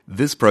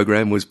This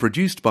program was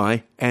produced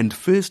by and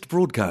first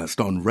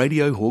broadcast on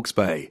Radio Hawke's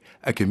Bay,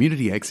 a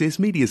community access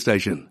media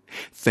station.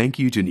 Thank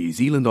you to New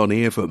Zealand On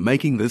Air for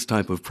making this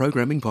type of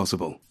programming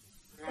possible.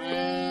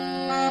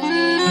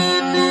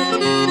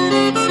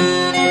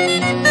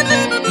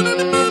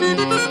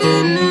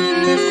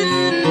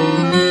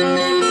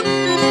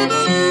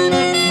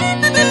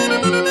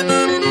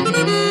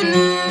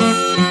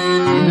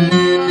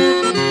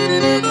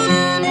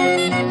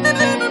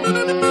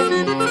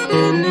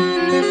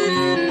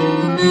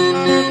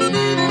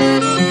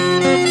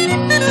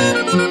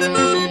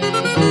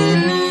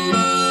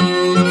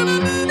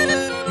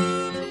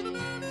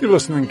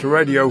 Listening to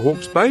Radio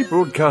Hawke's Bay,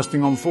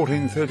 broadcasting on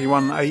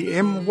 1431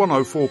 AM,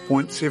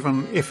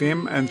 104.7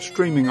 FM and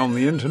streaming on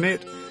the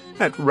internet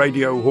at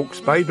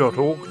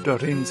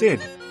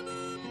radiohawksbay.org.nz.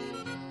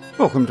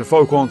 Welcome to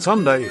Folk on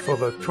Sunday for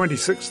the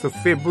 26th of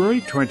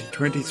February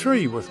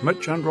 2023 with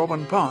Mitch and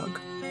Robin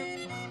Park.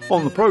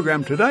 On the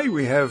program today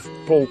we have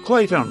Paul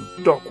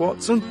Clayton, Doc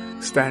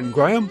Watson, Stan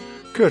Graham,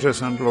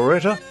 Curtis and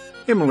Loretta,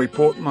 Emily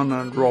Portman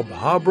and Rob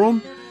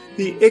Harbron,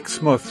 the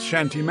Exmouth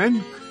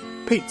Shantymen,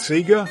 Pete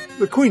Seeger,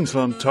 the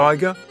Queensland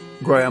Tiger,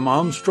 Graham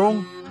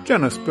Armstrong,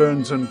 Janice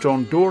Burns and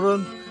John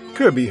Doran,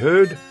 Kirby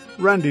Hurd,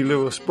 Randy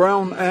Lewis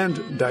Brown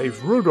and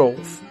Dave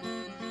Rudolph.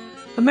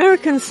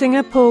 American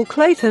singer Paul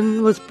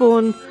Clayton was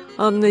born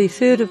on the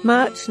 3rd of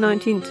March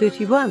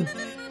 1931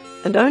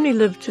 and only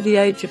lived to the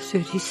age of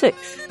 36.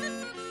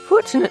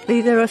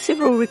 Fortunately, there are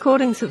several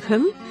recordings of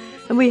him,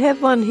 and we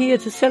have one here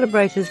to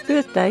celebrate his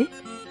birthday.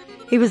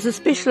 He was a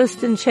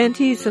specialist in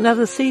chanties and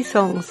other sea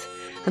songs,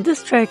 and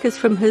this track is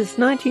from his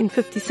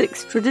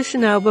 1956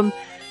 tradition album,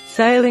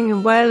 Sailing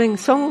and Whaling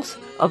Songs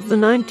of the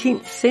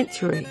 19th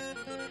Century.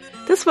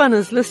 This one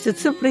is listed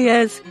simply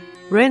as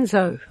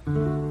Ranzo.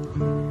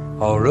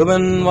 Oh,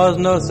 Reuben was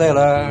no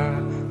sailor,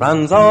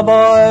 Ranzo,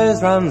 boys,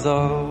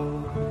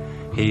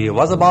 Ranzo. He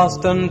was a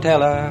Boston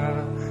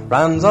tailor,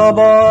 Ranzo,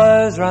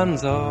 boys,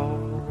 Ranzo.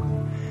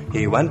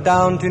 He went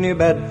down to New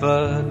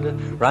Bedford,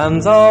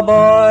 Ranzo,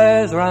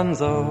 boys,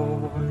 Ranzo,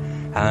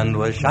 and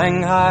was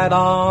shanghaied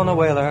on a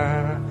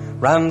whaler,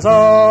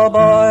 Ranzo,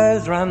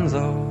 boys,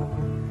 Ranzo.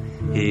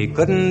 He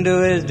couldn't do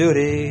his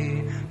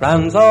duty,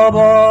 Ranzo,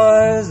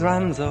 boys,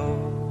 Ranzo.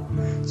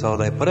 So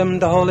they put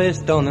him to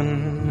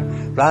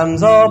Holystonin,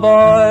 Ranzo,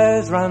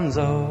 boys,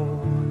 Ranzo,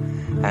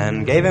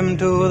 and gave him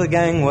to the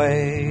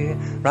gangway,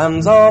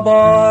 Ranzo,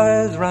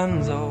 boys,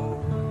 Ranzo,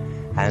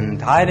 and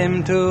tied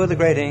him to the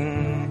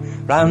grating,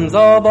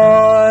 Ranzo,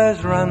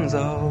 boys,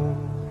 Ranzo.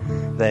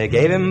 They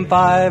gave him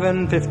 5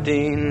 and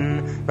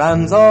 15,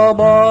 Ranzo,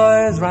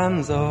 boys,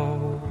 Ranzo.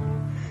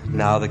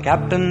 Now the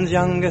captain's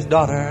youngest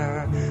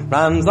daughter,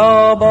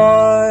 Ranzo,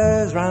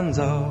 boys,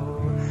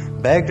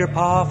 Ranzo, begged her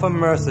pa for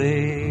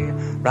mercy,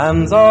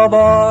 Ranzo,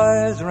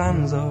 boys,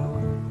 Ranzo.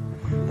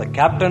 The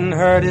captain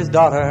heard his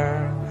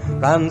daughter,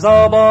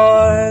 Ranzo,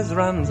 boys,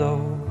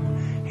 Ranzo.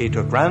 He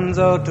took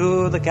Ranzo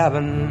to the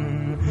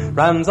cabin,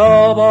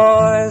 Ranzo,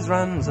 boys,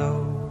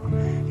 Ranzo.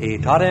 He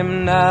taught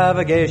him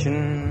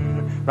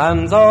navigation,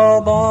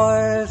 Ranzo,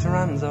 boys,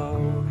 Ranzo.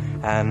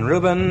 And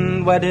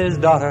Reuben wed his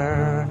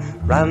daughter,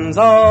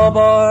 Ranzo,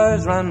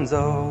 boys,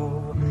 Ranzo.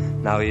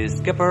 Now he's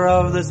skipper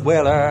of this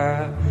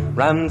whaler,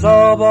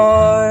 Ranzo,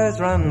 boys,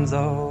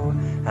 Ranzo.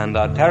 And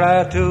a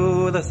terror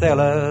to the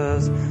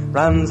sailors,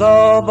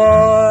 Ranzo,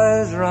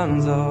 boys,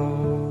 Ranzo.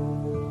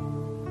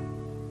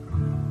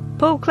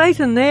 Paul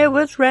Clayton there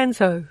with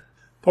Ranzo.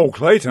 Paul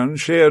Clayton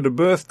shared a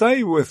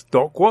birthday with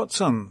Doc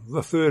Watson,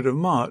 the 3rd of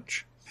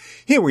March.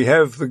 Here we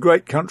have the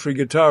great country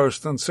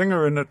guitarist and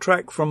singer in a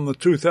track from the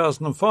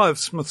 2005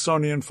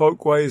 Smithsonian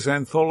Folkways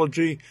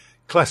anthology,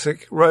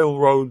 Classic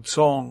Railroad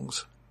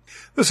Songs.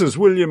 This is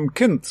William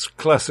Kint's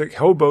classic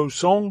hobo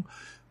song,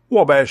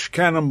 Wabash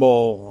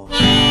Cannonball.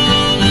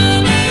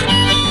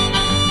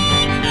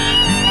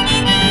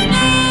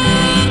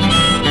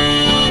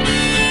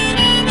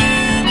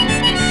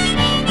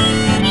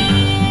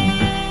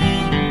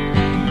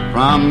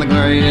 From the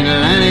great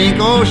Atlantic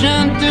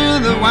Ocean to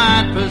the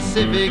wide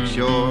Pacific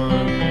shore,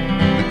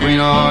 the Queen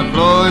Lord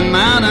flowing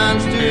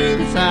mountains to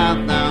the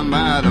south down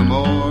by the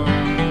moor.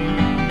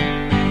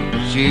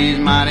 She's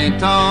mighty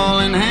tall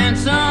and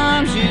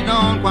handsome, she's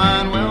known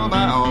quite well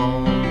by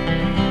all.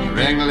 A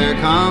regular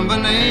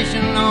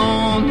combination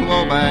on the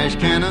Wabash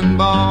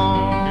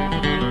Cannonball.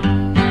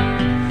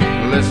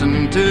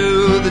 Listen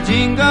to the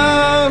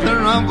jingle, the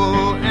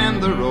rumble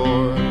and the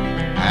roar,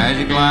 as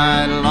you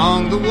glide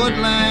along the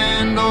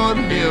woodland or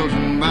the hills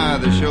and by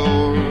the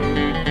shore.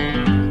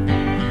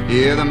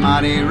 Hear the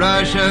mighty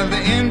rush of the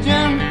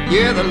engine,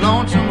 hear the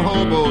lonesome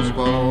hobo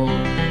squall,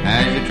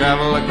 as you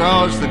travel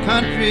across the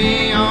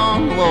country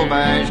on the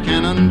Wabash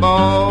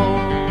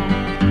Cannonball.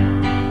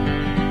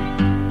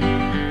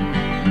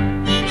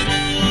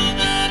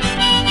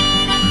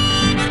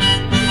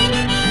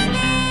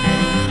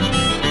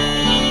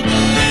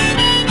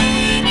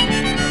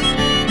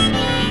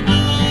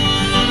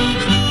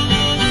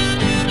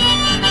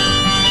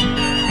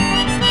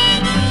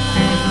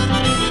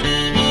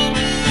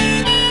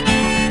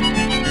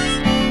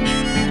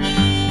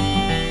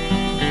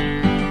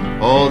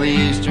 the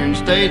eastern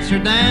states are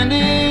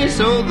dandy,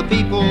 so the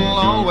people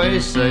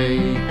always say.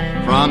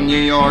 From New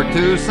York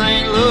to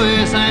St.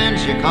 Louis and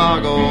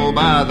Chicago,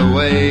 by the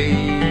way.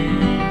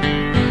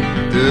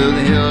 Through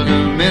the hills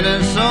of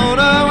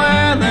Minnesota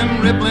where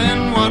them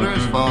rippling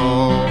waters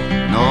fall,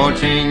 no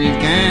changes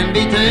can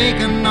be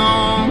taken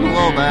on the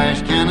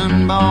Wabash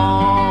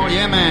Cannonball.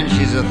 Yeah, man,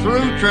 she's a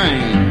through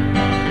train.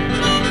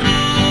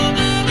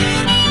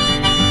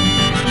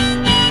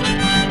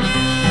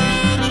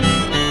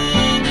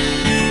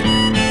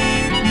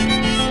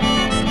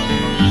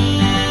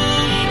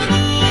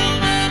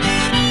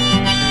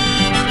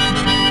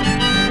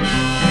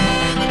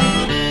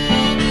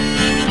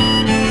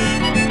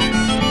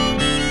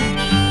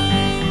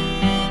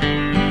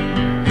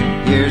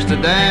 Here's to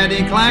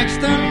Daddy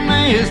Claxton,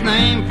 may his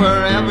name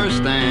forever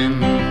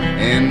stand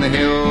in the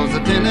hills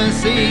of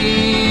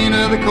Tennessee and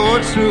of the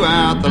courts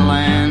throughout the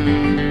land.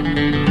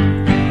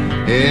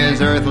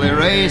 His earthly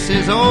race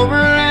is over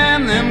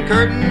and them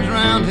curtains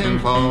round him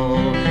fall,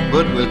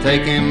 but we'll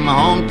take him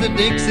home to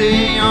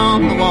Dixie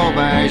on the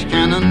Wabash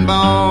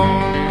Cannonball.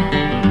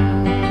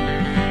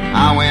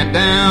 I went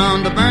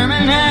down to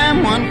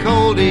Birmingham one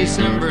cold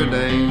December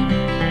day.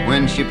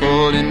 When she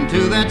pulled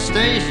into that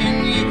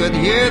station, you could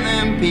hear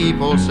them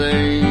people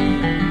say,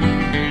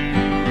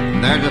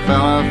 there's a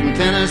fella from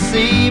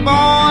Tennessee,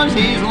 boys,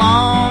 he's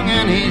long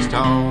and he's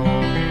tall.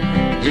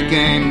 He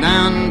came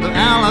down to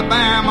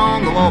Alabama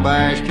on the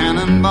Wabash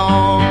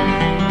Cannonball.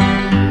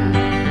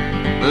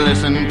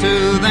 Listen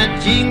to that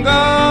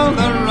jingle,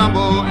 the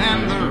rumble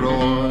and the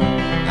roar,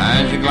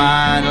 as you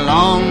glide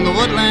along the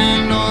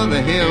woodland or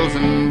the hills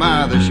and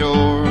by the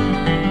shore.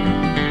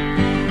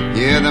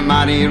 Hear the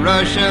mighty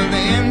rush of the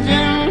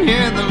engine,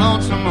 hear the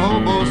lonesome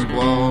hobo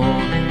squall,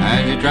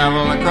 as you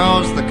travel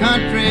across the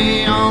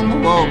country on the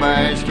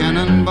Wabash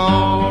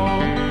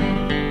Cannonball.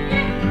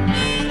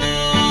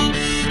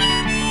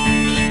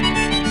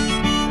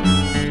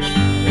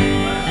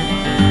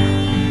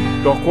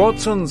 Doc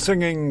Watson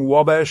singing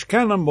Wabash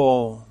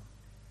Cannonball.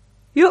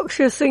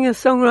 Yorkshire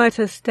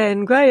singer-songwriter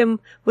Stan Graham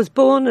was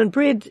born and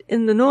bred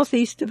in the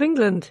northeast of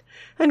England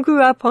and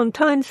grew up on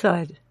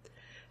Tyneside.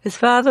 His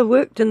father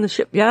worked in the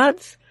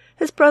shipyards,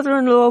 his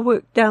brother-in-law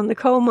worked down the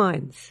coal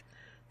mines.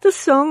 This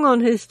song on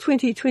his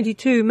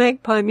 2022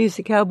 Magpie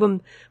music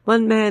album,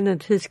 One Man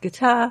and His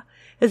Guitar,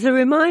 is a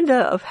reminder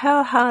of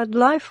how hard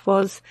life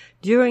was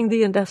during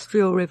the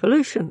Industrial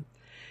Revolution.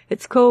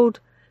 It's called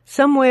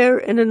Somewhere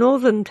in a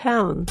Northern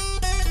Town.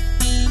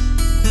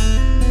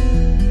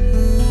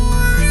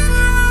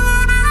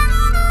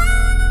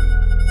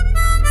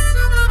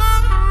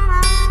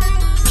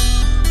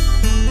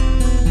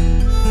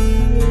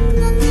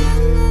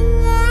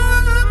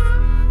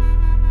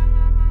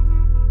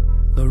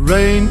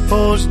 Rain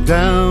pours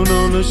down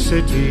on a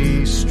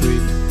city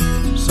street,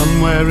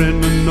 somewhere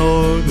in a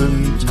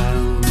northern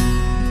town.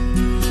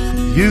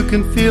 You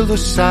can feel the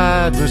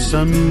sadness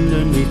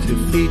underneath your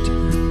feet,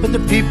 but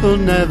the people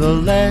never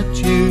let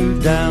you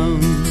down.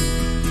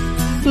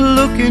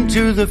 Look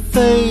into the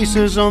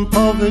faces on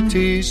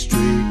Poverty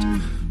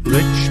Street,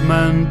 rich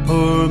man,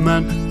 poor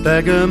man,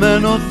 beggar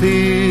man or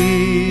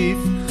thief,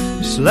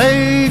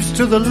 slaves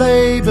to the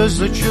labours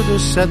that should have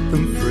set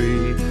them free,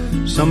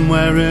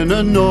 somewhere in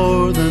a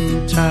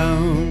northern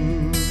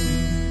town.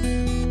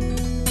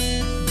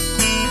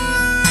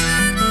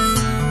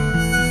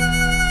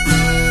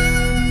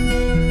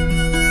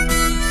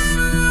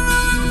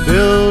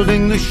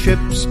 Building the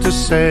ships to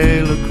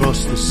sail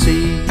across the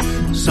sea,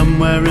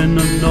 somewhere in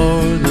a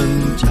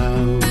northern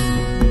town.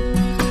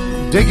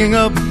 Digging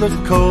up the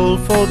coal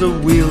for the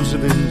wheels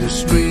of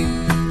industry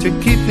to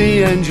keep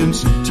the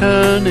engines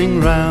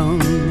turning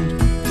round.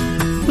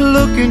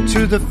 Look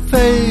into the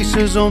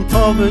faces on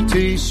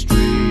Poverty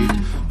Street,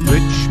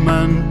 rich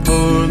man,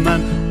 poor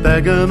man,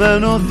 beggar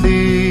man or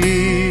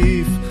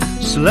thief,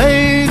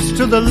 slaves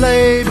to the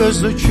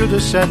labours that should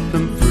have set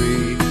them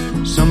free,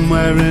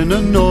 somewhere in a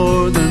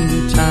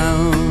northern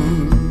town.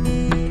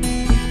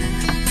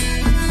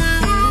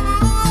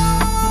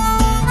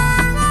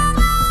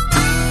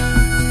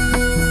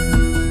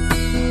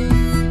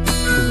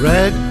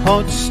 Red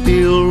hot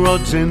steel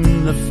rods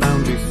in the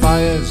foundry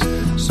fires,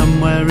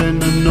 somewhere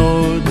in a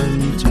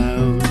northern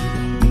town.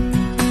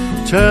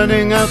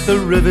 Turning out the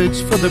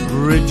rivets for the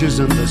bridges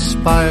and the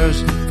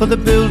spires, for the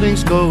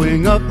buildings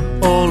going up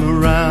all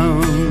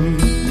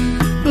around.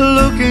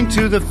 Look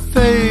into the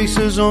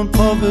faces on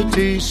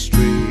Poverty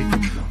Street,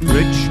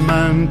 rich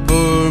man,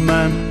 poor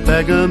man,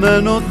 beggar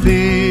man or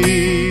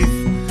thief,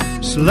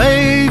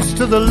 slaves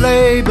to the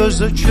labours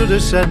that should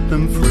have set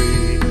them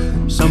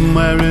free,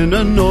 somewhere in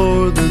a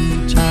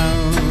northern town.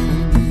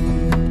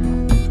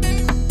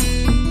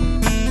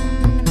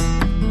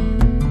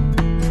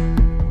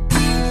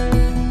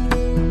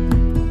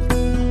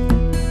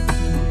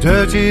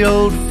 Dirty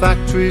old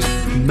factories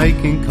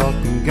making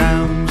cotton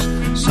gowns,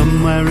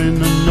 somewhere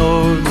in a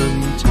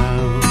northern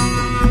town.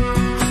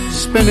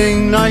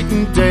 Spinning night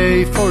and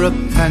day for a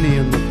penny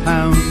in the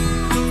pound,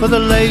 for the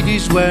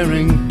ladies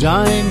wearing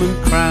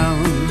diamond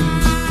crowns.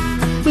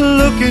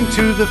 Look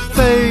into the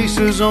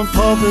faces on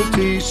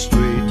Poverty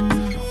Street,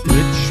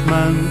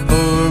 man,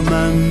 poor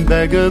man,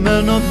 beggar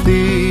man or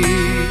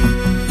thief,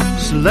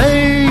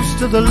 slaves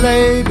to the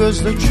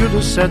labours that should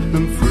have set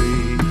them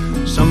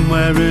free,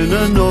 somewhere in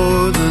a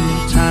northern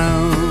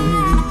town.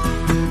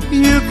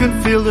 You can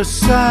feel the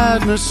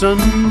sadness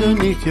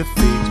underneath your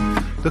feet,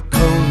 the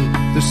cold,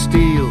 the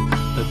steel,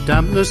 the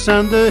dampness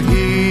and the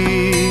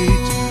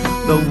heat,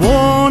 the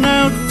worn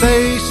out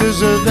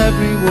faces of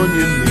everyone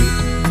you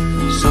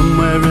meet,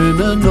 somewhere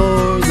in a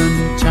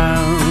northern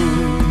town,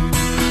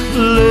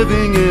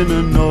 living in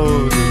a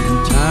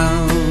northern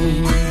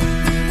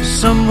town,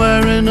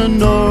 somewhere in a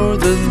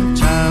northern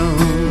town.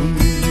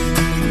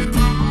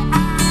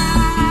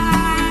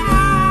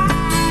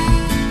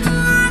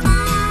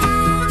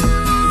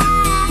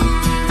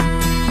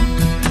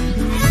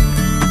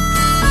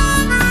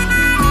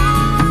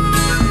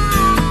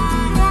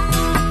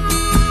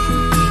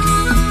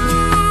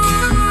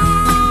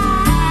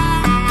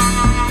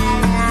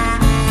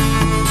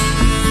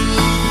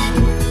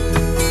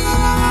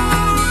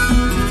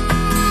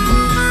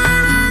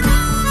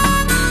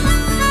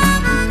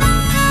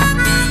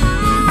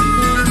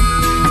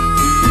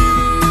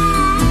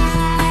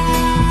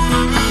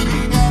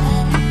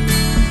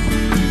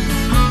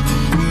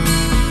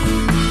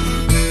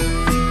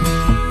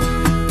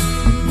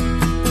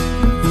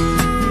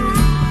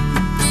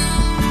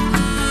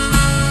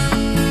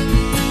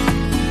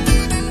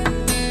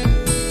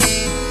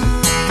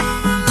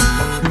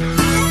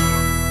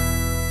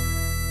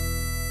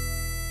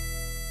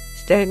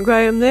 Dan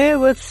Graham there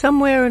with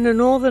Somewhere in a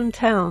Northern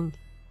Town.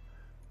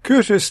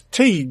 Curtis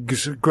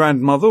Teague's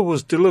grandmother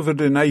was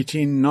delivered in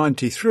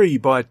 1893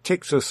 by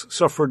Texas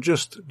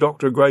suffragist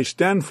Dr. Grace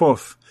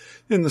Danforth.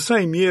 In the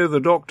same year, the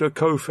doctor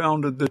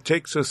co-founded the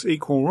Texas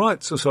Equal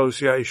Rights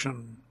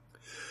Association.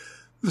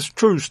 This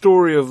true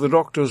story of the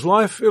doctor's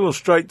life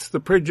illustrates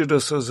the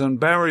prejudices and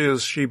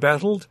barriers she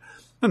battled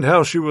and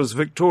how she was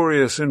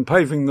victorious in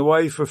paving the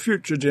way for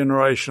future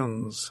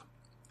generations.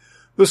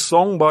 This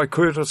song by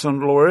Curtis and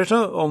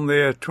Loretta on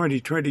their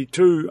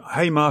 2022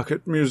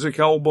 Haymarket music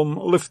album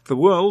Lift the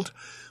World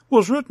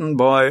was written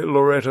by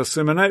Loretta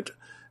Simonette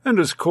and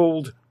is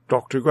called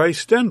Dr.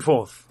 Grace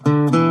Danforth.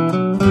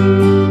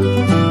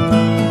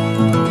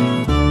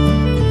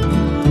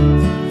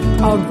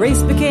 Our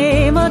Grace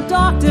became a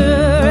doctor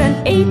in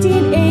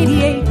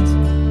 1888,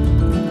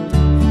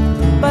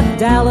 but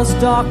Dallas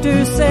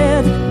doctors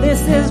said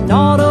this is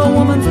not a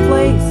woman's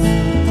place.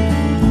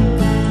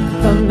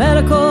 The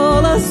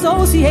Medical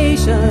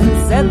Association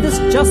said this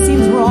just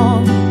seems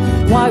wrong.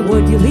 Why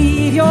would you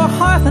leave your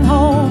hearth and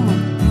home?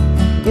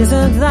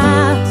 Isn't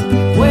that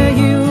where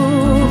you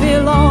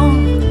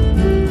belong?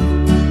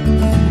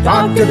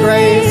 Dr.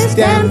 Grace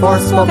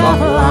Danforth spoke up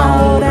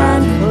loud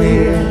and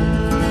clear.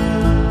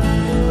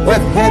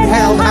 With head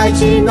held high,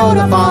 she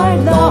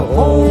notified the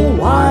whole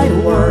wide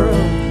world.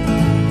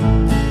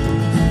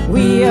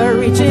 We are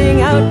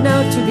reaching out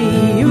now to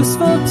be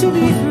useful, to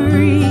be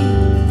free.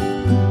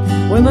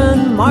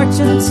 Women march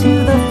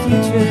into the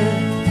future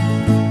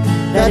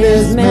that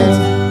is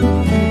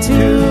meant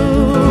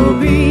to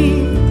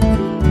be.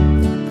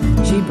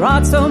 She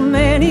brought so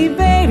many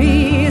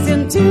babies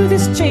into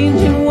this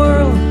changing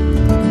world.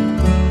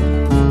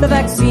 The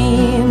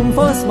vaccine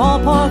for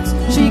smallpox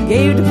she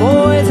gave to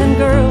boys and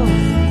girls,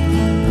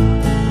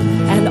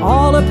 and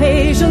all her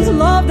patients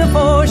loved her,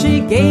 for she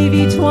gave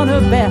each one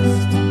her best.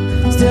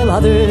 Still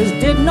others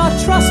did not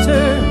trust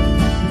her,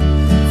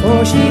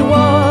 for she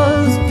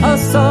was a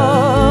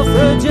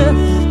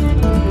suffragist.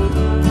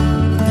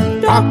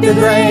 Dr.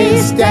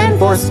 Grace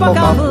Danforth spoke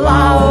up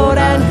loud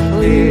and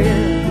clear.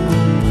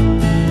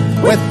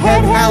 With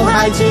head held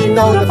high, she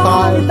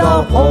notified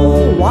the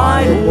whole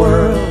wide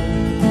world.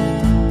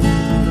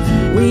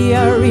 We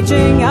are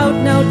reaching out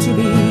now to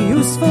be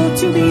useful,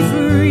 to be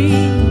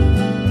free.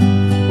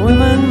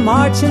 Women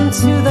march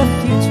into the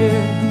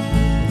future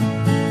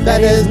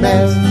that is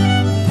meant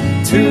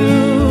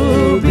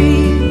to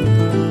be.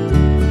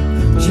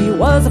 She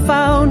was a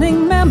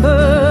founding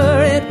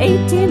member in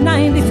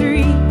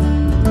 1893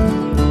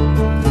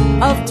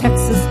 of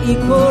Texas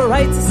Equal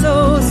Rights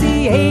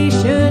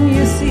Association,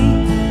 you see.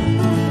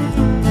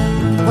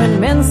 When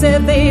men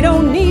said they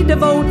don't need to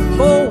vote,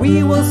 for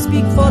we will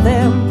speak for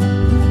them,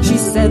 she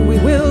said we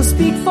will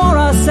speak for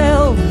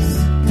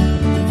ourselves,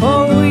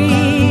 for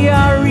we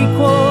are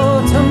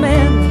equal to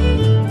men.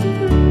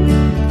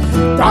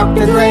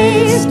 Dr.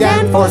 Grace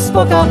Danforth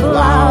spoke up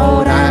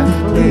loud and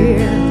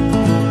clear.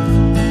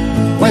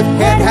 With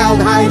head held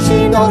high,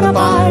 she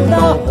notified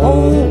the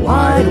whole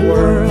wide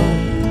world.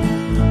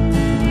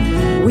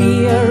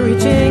 We are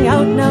reaching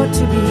out now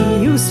to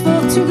be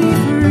useful, to be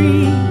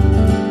free.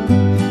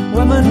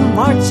 Women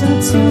march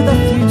into the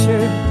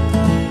future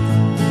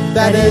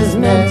that is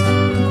meant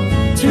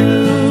to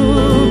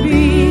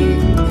be.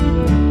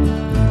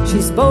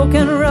 She spoke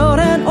and wrote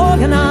and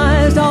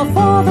organized all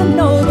for the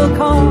noble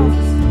cause,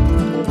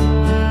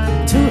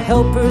 to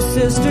help her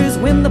sisters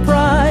win the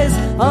prize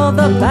of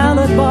the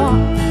ballot box.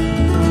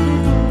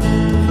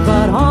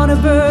 But on her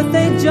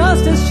birthday,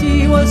 just as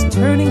she was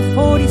turning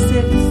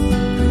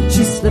 46,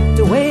 she slipped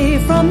away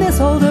from this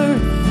old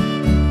earth.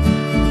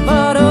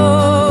 But oh,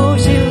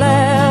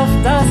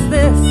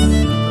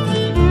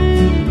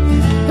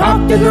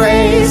 Dr.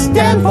 Grace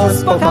Danforth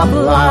spoke up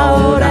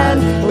loud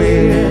and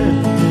clear.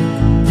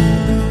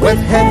 With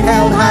head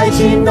held high,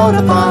 she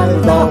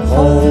notified the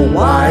whole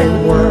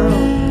wide world.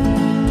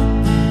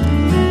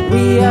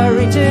 We are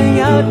reaching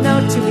out now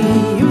to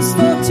be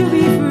useful, to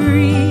be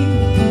free.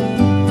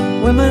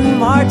 Women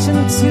march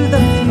into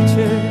the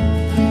future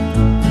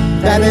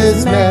That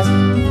is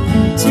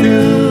meant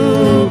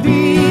to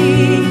be.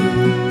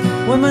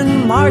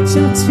 Women march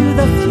into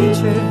the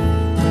future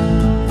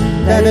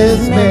that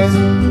is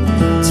meant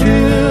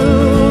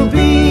to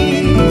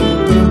be.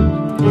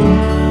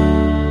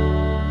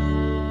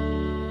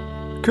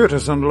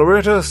 Curtis and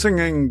Loretta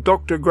singing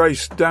Dr.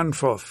 Grace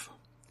Danforth.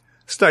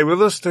 Stay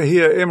with us to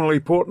hear Emily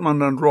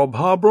Portman and Rob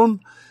Harbrun,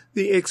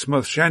 the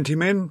Exmouth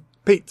Shantymen,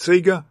 Pete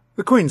Seeger,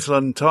 the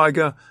Queensland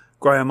Tiger,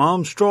 Graham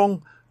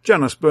Armstrong,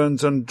 Janice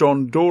Burns and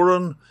John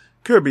Doran,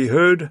 Kirby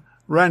Hurd,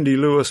 Randy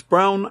Lewis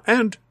Brown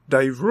and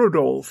Dave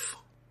Rudolph.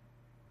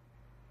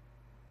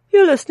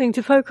 You're listening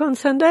to Folk on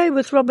Sunday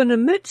with Robin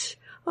and Mitch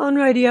on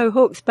Radio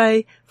Hawke's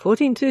Bay,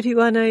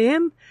 1431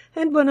 AM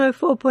and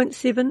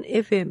 104.7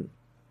 FM.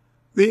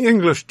 The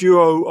English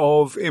duo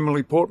of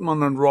Emily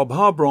Portman and Rob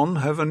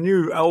Harbrun have a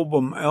new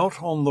album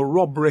out on the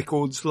Rob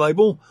Records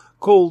label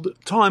called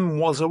Time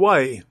Was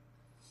Away.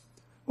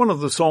 One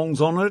of the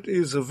songs on it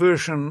is a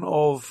version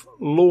of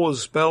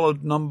Law's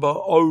ballad number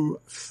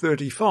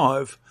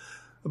 035,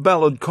 a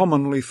ballad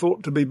commonly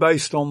thought to be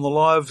based on the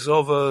lives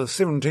of a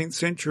 17th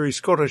century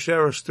Scottish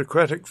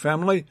aristocratic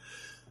family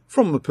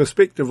from the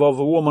perspective of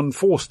a woman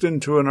forced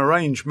into an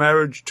arranged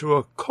marriage to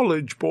a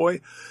college boy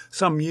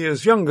some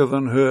years younger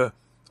than her,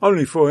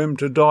 only for him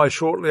to die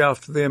shortly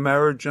after their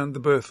marriage and the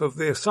birth of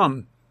their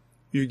son.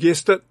 You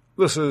guessed it,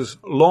 this is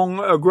Long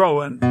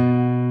A-Growin'.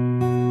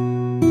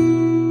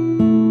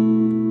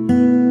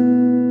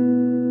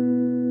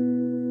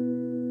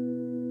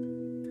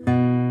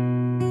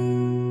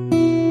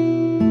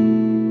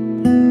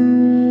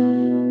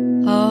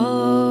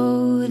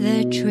 Oh,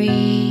 the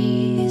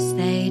trees,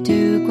 they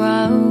do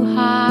grow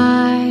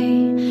high,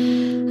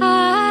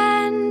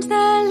 and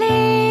the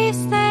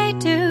leaves, they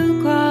do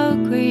grow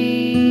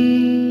green.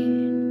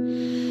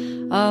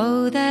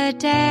 Oh, the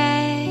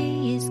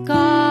day is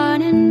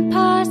gone and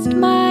past,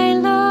 my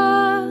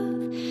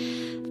love,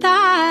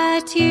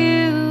 that you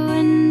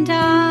and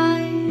I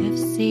have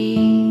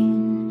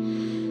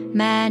seen.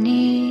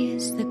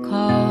 Many's the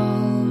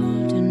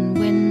cold and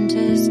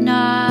winter's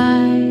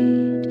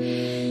night,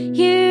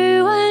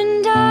 you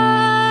and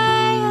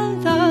I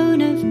alone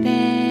have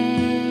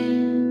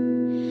been,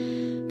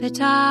 but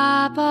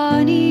our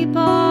bonny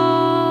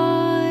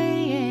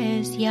boy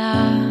is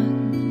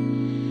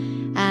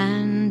young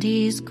and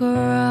he's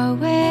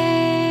growing.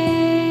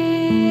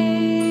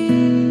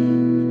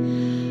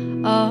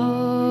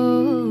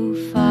 Oh,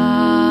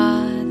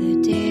 Father,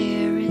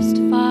 dearest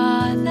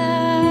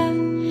Father,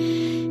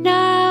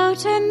 now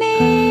to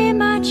me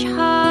much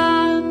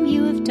harm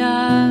you have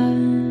done.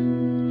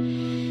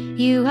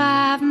 You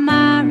have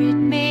married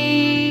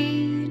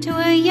me to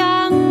a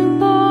young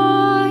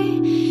boy,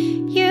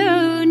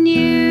 you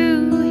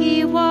knew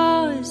he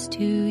was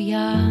too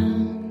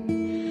young.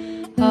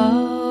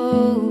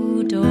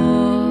 Oh,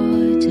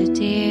 daughter,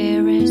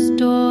 dearest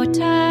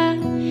daughter,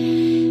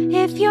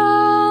 if you'll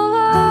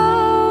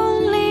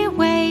only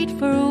wait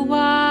for a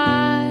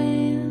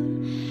while,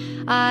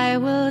 I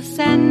will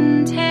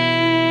send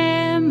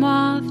him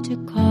off to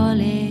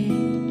college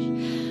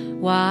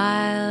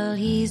while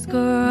he's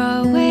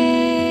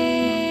growing.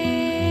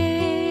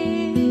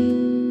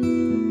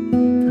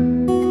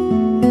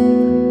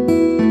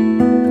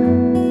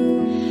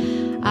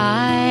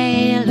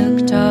 I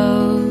looked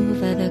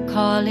over the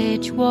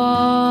college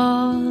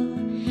wall,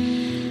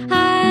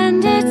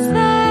 and it's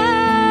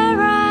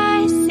there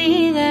I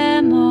see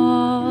them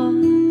all.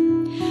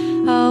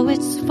 Oh,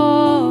 it's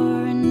 24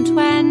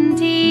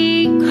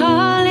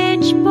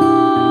 college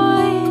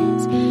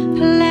boys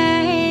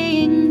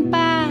playing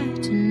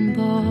bat and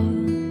ball.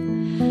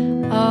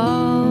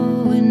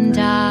 Oh, and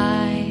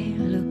I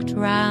looked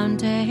round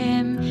to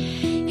him,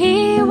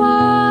 he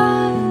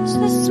was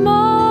the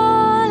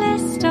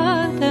smallest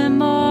of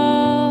them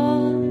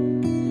all,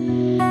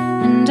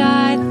 and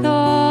I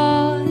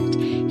thought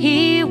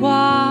he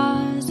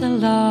was a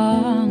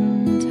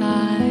long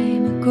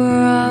time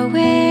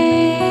growing.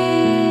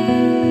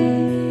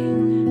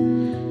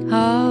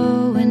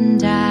 Oh,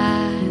 and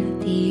at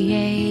the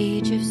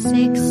age of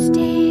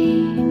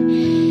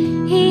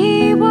 16,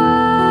 he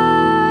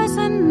was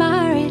a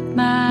married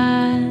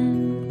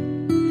man.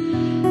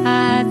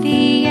 At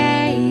the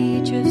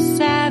age of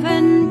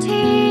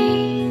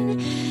 17,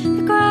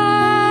 the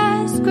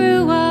grass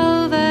grew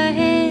over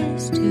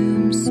his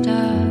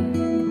tombstone.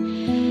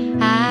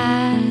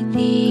 At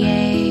the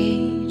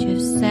age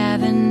of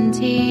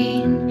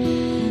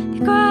 17,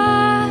 the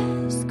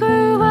grass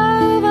grew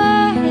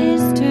over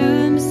his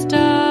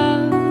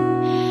tombstone.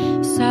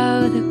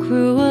 So the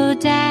cruel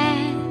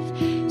death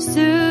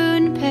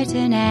soon put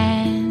an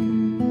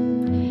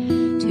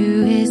end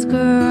to his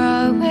growing.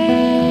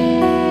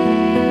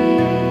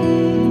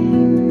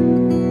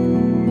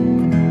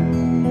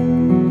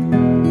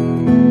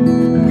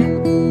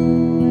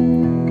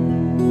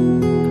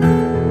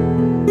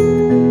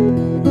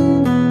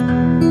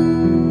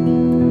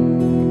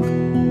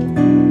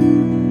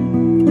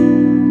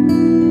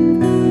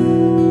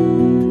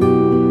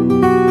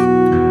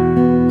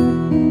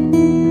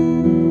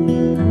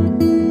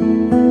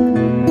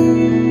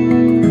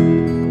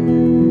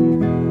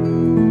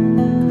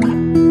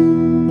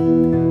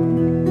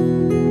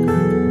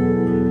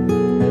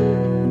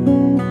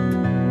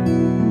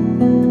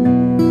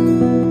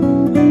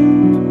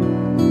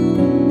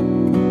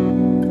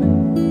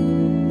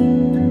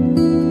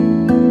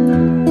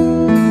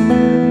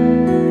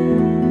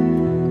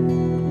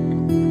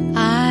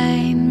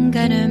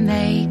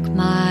 make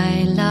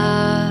my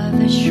love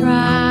a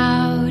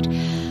shroud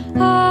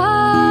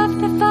of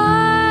the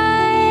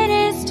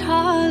finest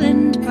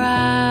Holland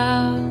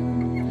brown.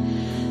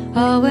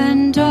 Oh,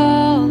 and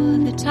all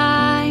the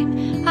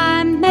time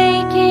I'm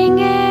making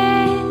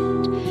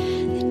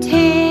it, the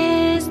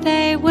tears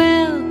they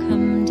will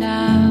come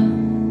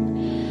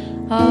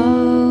down.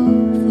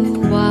 Oh,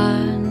 for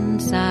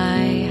once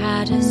I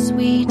had a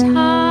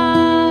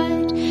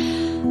sweetheart,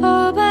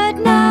 oh, but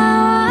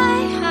now I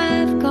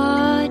have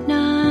got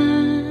none.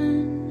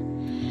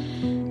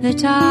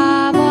 But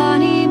our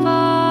bonny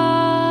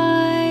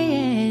boy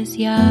is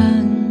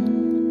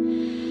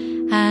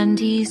young, and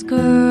he's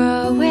growing.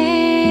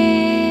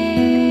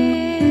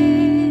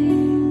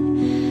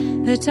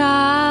 But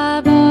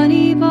our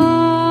bonny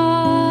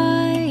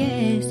boy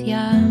is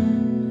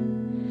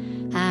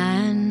young,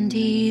 and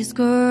he's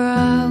growing.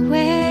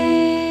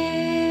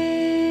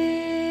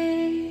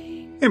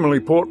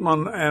 Emily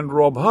Portman and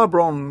Rob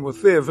Harbron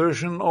with their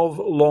version of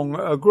Long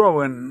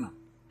A-Growin'.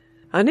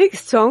 Our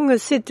next song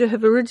is said to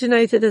have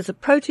originated as a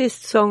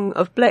protest song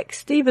of black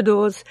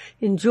stevedores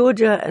in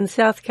Georgia and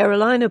South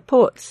Carolina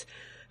ports,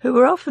 who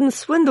were often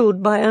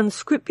swindled by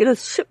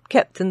unscrupulous ship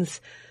captains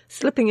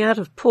slipping out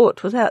of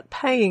port without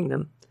paying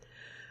them.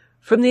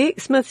 From the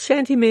Exmouth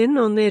Shantymen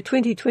on their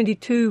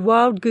 2022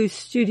 Wild Goose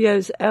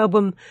Studios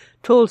album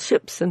Tall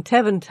Ships and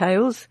Tavern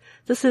Tales,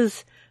 this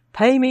is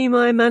Pay Me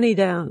My Money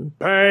Down.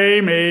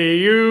 Pay me,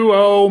 you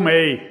owe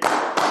me.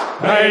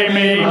 Pay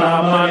me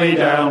my money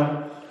down.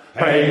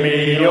 Pay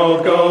me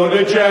or go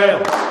to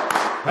jail.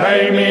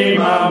 Pay me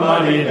my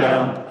money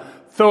down.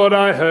 Thought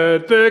I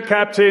heard the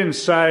captain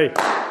say,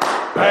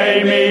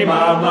 pay me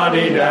my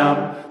money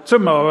down.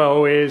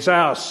 Tomorrow is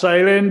our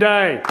sailing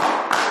day.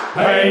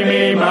 Pay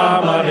me my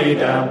money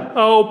down.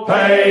 Oh,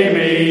 pay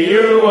me,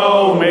 you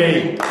owe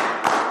me.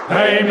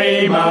 Pay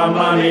me my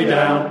money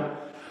down.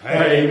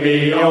 Pay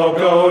me or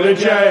go to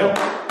jail.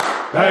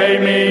 Pay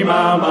me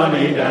my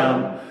money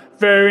down.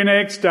 Very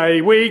next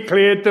day we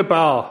cleared the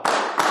bar.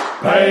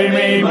 Pay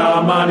me my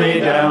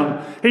money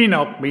down. He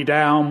knocked me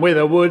down with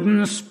a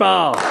wooden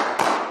spar.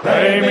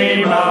 Pay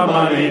me my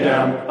money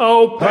down.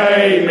 Oh,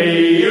 pay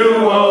me,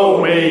 you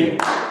owe me.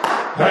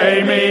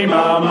 Pay me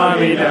my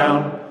money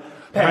down.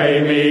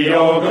 Pay me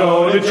or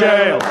go to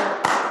jail.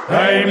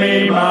 Pay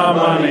me my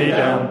money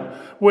down.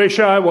 Wish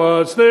I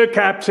was the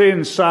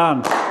captain's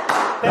son.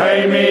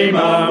 Pay me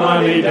my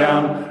money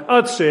down.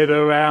 I'd sit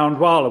around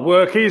while the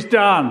work is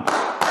done.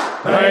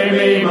 Pay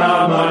me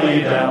my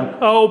money down.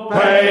 Oh,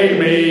 pay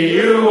me,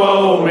 you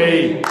owe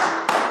me.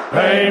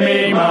 Pay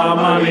me my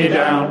money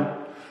down.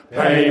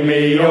 Pay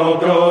me or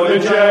go to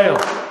jail.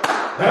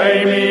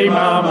 Pay me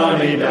my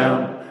money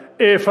down.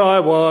 If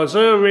I was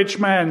a rich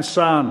man's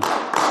son,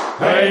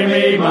 pay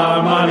me my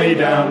money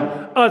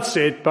down. I'd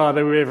sit by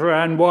the river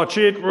and watch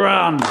it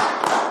run.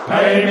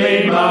 Pay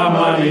me my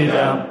money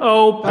down.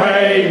 Oh,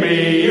 pay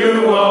me,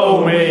 you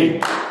owe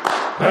me.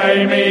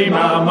 Pay me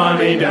my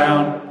money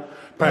down.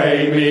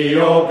 Pay me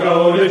or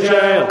go to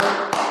jail.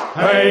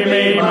 Pay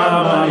me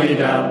my money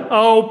down.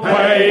 Oh,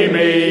 pay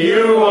me,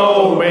 you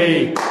owe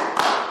me.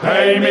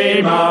 Pay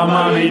me my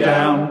money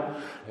down.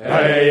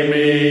 Pay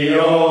me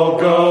or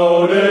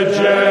go to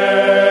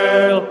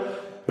jail.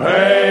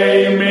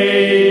 Pay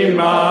me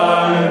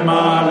my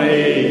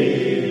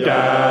money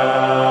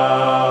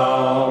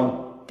down.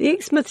 The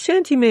Exmouth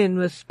Shantymen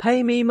with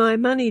Pay Me My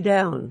Money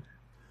Down.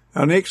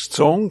 Our next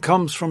song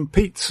comes from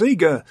Pete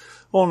Seeger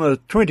on a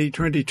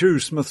 2022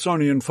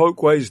 Smithsonian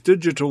Folkways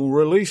digital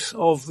release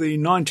of the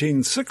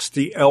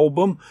 1960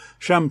 album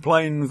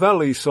Champlain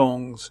Valley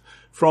Songs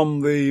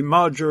from the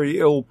Marjorie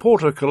L.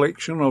 Porter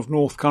collection of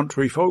North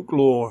Country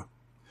folklore.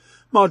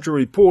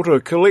 Marjorie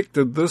Porter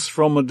collected this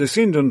from a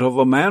descendant of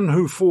a man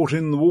who fought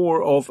in the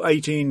War of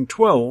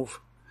 1812.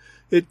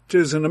 It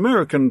is an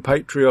American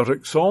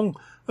patriotic song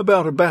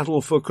about a battle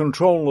for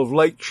control of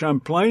Lake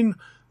Champlain,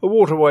 a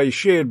waterway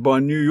shared by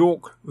New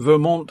York,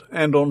 Vermont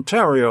and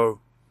Ontario.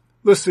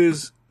 This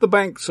is The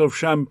Banks of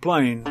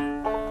Champlain.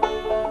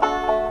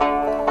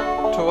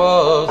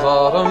 'Twas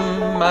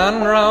autumn,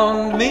 and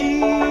round me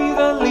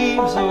the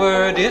leaves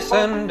were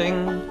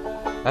descending,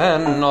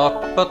 and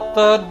naught but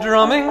the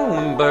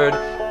drumming bird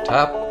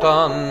tapped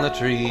on the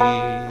tree,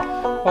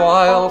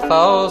 while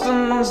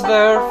thousands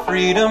their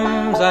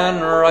freedoms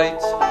and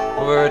rights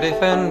were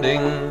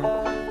defending.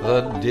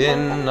 The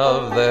din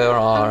of their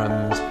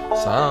arms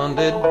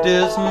sounded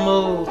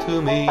dismal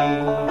to me,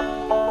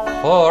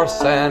 for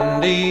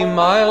Sandy,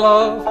 my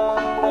love,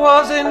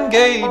 was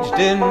engaged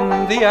in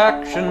the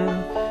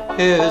action.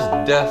 His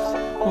death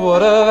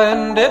would have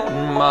ended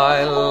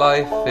my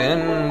life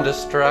in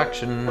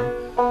distraction.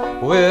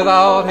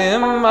 Without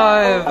him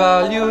I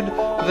valued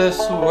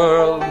this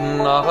world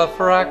not a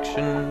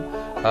fraction,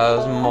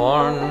 as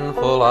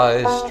mournful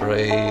I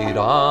strayed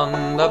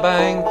on the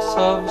banks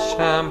of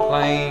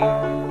Champlain.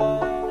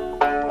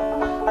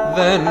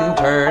 Then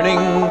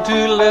turning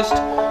to list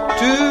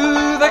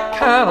to the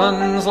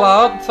cannon's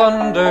loud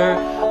thunder,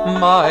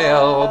 my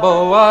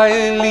elbow I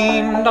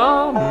leaned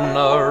on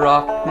a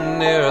rock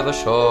near the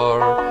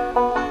shore.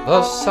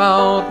 The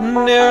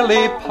sound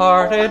nearly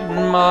parted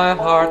my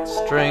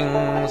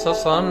heartstrings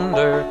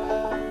asunder.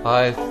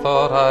 I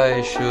thought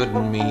I should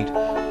meet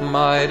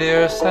my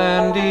dear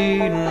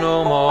Sandy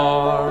no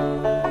more.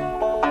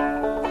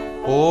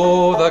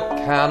 Oh, the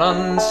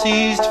cannon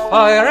ceased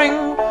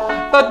firing,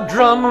 the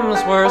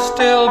drums were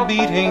still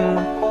beating.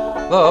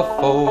 The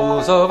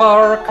foes of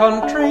our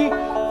country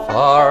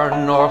far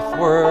north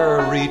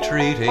were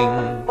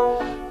retreating.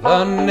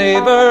 The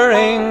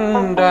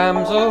neighboring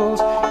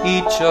damsels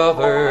each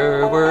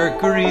other were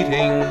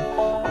greeting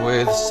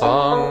with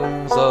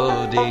songs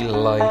of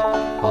delight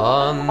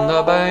on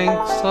the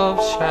banks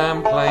of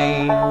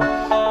Champlain.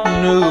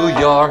 New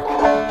York,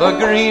 the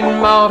Green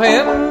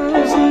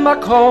Mountains,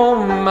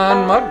 Macomb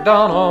and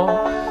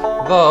McDonough,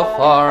 the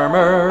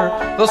farmer,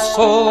 the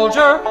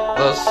soldier,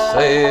 the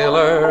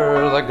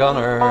sailor, the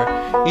gunner,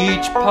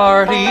 each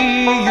party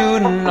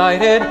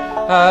united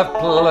have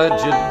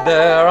pledged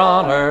their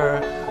honor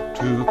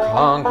to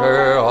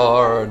conquer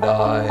or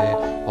die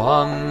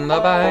on the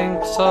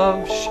banks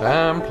of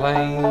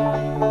Champlain.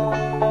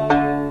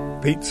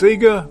 Pete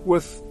Seeger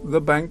with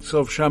The Banks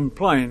of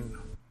Champlain.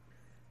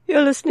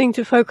 You're listening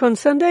to Folk on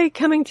Sunday,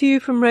 coming to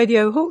you from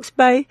Radio Hawke's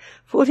Bay,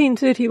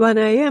 1431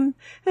 AM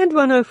and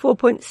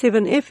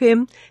 104.7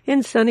 FM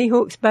in sunny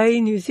Hawke's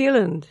Bay, New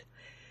Zealand.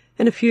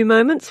 In a few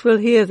moments we'll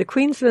hear the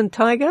Queensland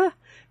Tiger,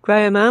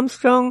 Graham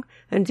Armstrong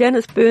and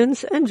Janice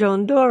Burns and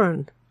John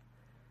Doran.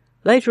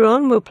 Later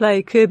on we'll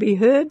play Kirby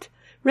Hurd,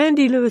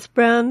 Randy Lewis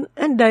Brown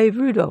and Dave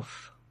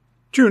Rudolph.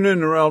 Tune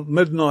in around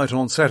midnight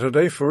on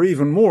Saturday for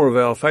even more of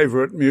our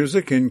favourite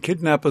music in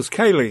Kidnappers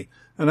Ceilidh,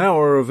 an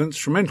hour of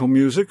instrumental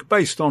music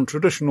based on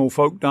traditional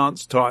folk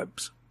dance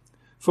types.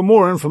 For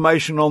more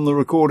information on the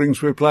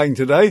recordings we're playing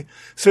today,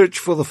 search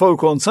for the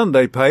Folk on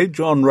Sunday page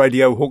on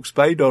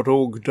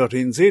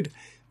radiohawksbay.org.nz,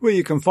 where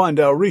you can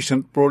find our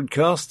recent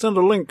broadcasts and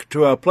a link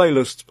to our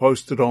playlists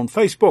posted on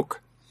Facebook.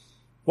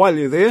 While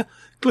you're there,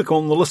 click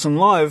on the Listen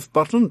Live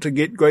button to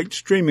get great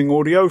streaming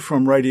audio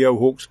from Radio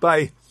Hawke's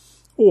Bay,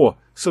 or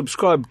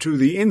subscribe to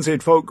the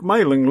NZ Folk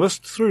mailing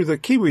list through the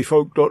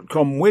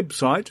kiwifolk.com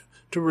website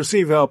to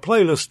receive our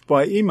playlist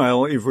by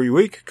email every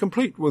week,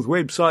 complete with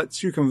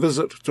websites you can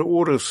visit to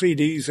order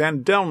CDs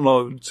and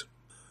downloads.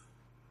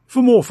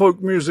 For more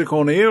folk music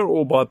on air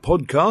or by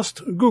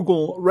podcast,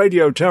 Google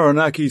Radio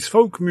Taranaki's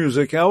Folk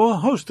Music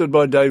Hour, hosted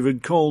by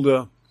David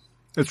Calder.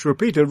 It's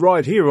repeated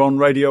right here on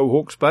Radio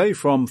Hawke's Bay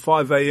from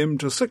 5 a.m.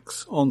 to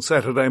 6 on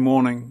Saturday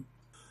morning.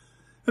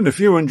 And if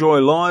you enjoy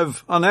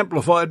live,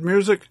 unamplified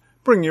music,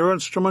 bring your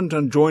instrument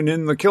and join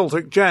in the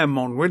Celtic Jam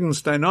on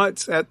Wednesday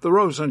nights at the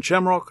Rose and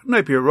Shamrock,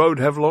 Napier Road,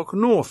 Havelock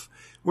North,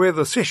 where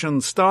the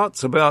session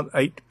starts about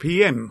 8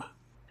 p.m.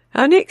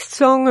 Our next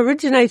song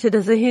originated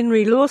as a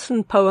Henry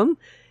Lawson poem,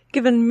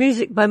 given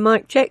music by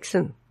Mike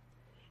Jackson.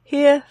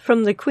 Here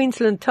from the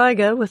Queensland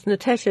Tiger with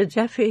Natasha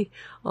Jaffe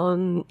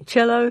on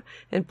cello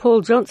and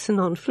Paul Johnson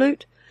on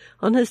flute,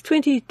 on his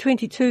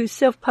 2022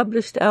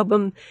 self-published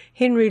album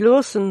Henry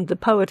Lawson, The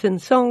Poet in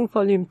Song,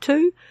 Volume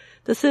 2,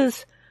 this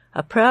is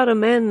A Prouder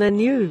Man Than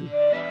You.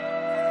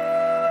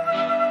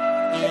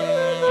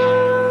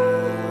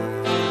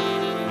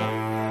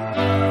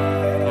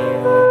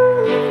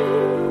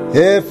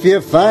 If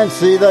you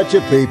fancy that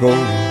your people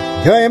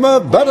came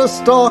of better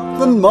stock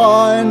than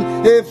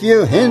mine, if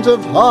you hint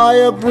of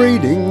higher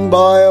breeding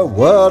by a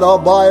word or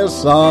by a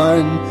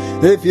sign,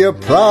 if you're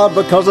proud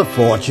because of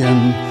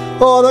fortune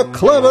or the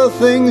clever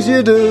things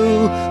you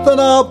do, then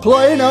I'll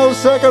play no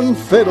second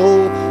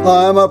fiddle,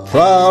 I'm a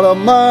prouder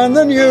man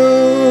than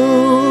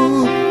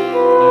you.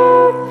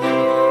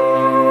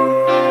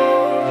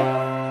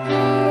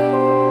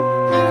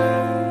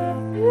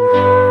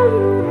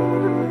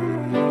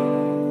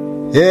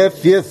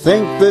 If you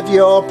think that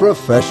your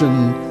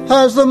profession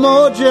has the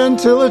more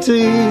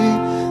gentility,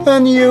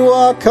 and you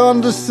are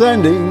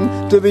condescending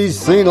to be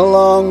seen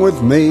along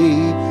with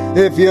me,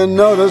 if you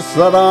notice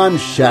that I'm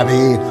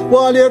shabby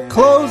while your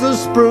clothes are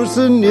spruce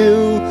and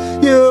new,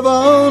 you've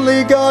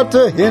only got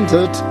to hint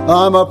it,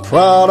 I'm a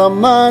prouder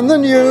man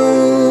than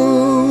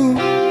you.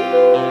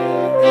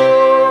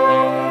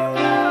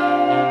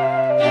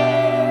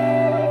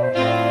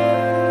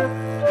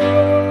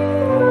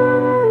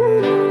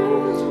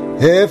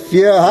 If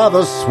you have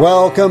a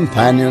swell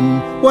companion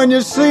when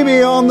you see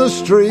me on the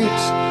street,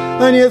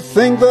 and you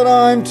think that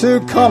I'm too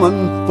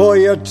common for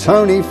your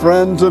Tony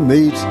friend to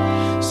meet,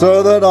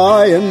 so that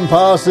I, in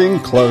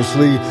passing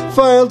closely,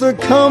 fail to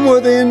come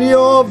within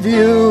your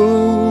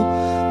view,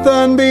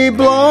 then be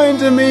blind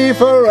to me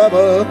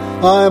forever,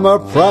 I'm a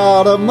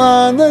prouder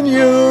man than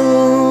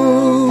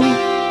you.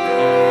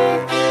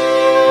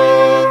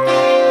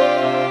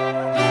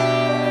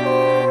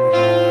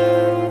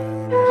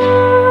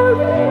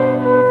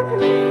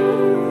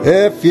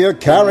 If your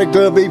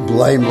character be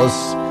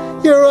blameless,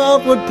 your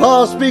outward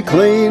past be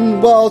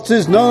clean, while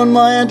 'tis known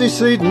my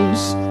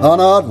antecedents are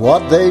not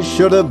what they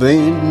should have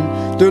been.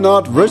 Do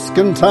not risk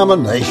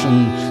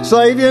contamination,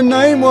 save your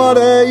name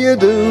whate'er you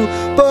do.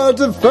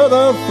 Birds of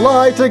feather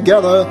fly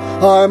together,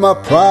 I'm a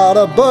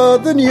prouder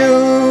bird than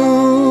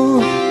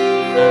you.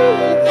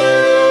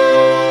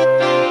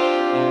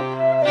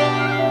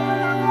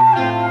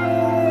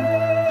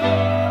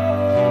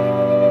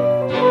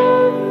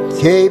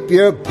 keep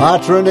your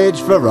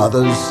patronage for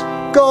others.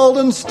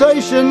 Golden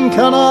Station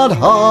cannot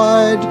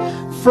hide.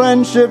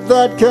 Friendship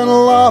that can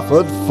laugh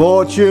at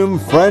fortune,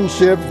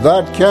 friendship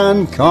that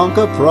can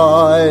conquer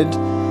pride.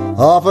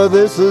 Offer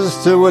this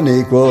as to an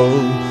equal.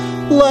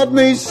 Let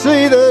me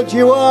see that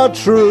you are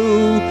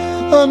true,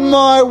 and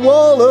my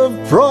wall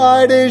of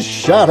pride is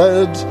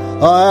shattered.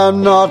 I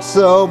am not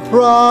so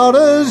proud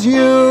as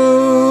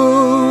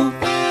you.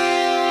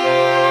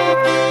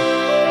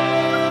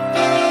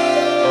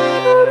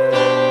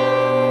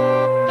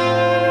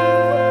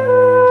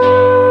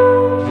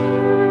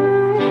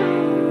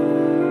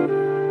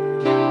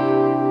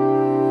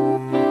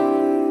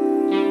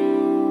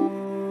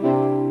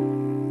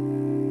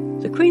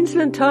 The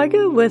Queensland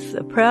Tiger with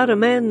A Prouder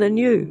Man Than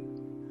You.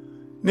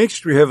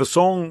 Next we have a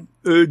song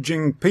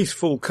urging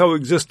peaceful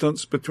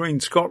coexistence between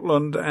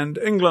Scotland and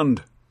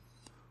England.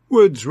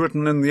 Words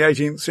written in the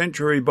 18th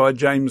century by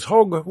James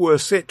Hogg were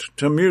set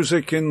to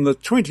music in the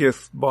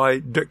 20th by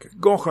Dick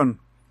Gaughan.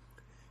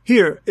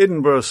 Here,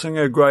 Edinburgh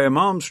singer Graham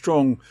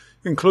Armstrong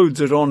includes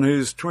it on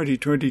his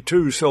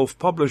 2022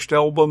 self-published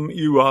album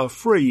You Are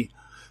Free.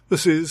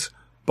 This is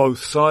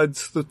Both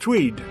Sides the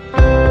Tweed.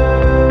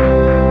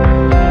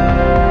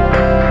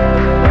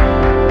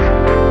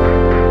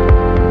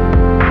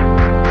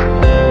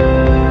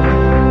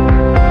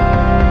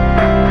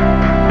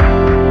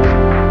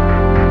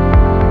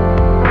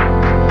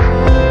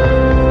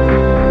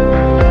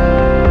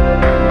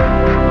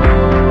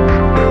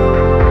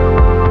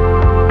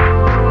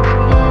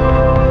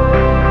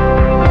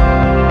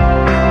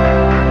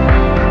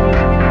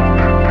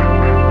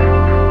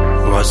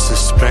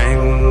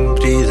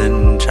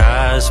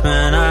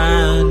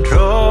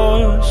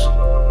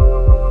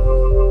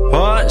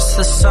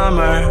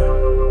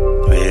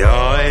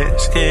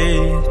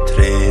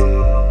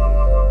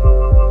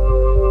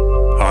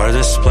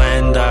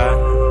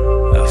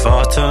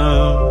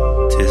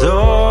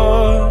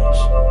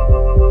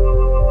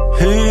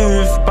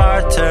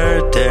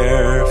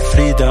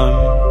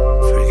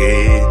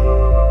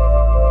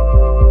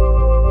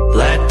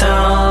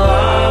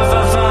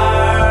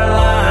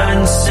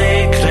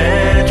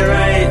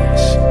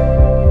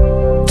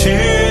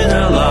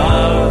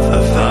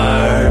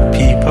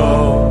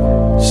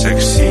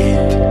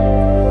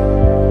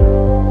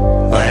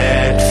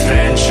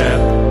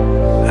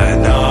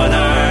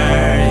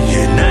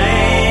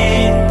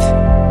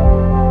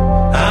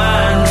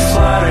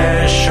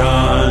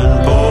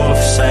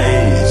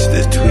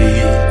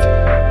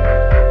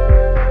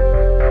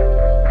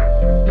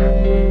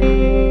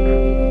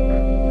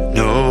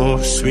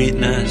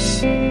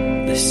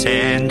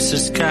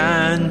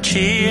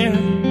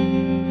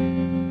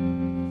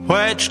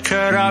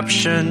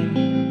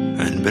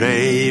 And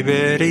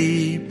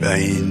bravery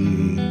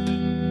bind.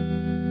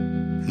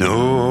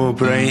 No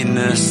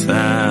brightness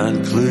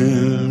that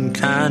gloom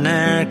can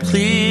e'er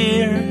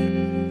clear,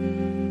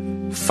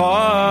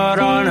 for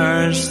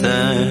honour's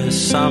the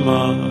sum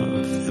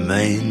of the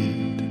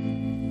mind.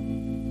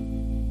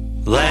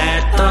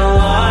 Let the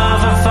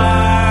love of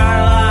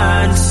our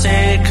land's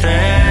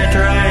sacred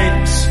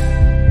rights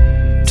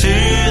to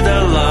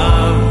the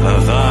love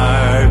of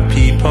our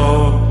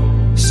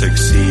people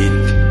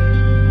succeed.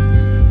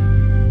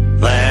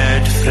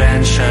 Let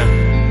friendship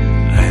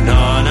and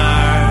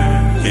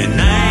honour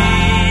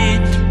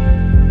unite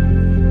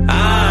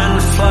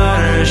and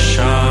flourish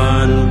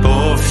on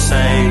both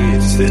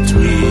sides the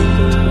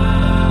Tweed.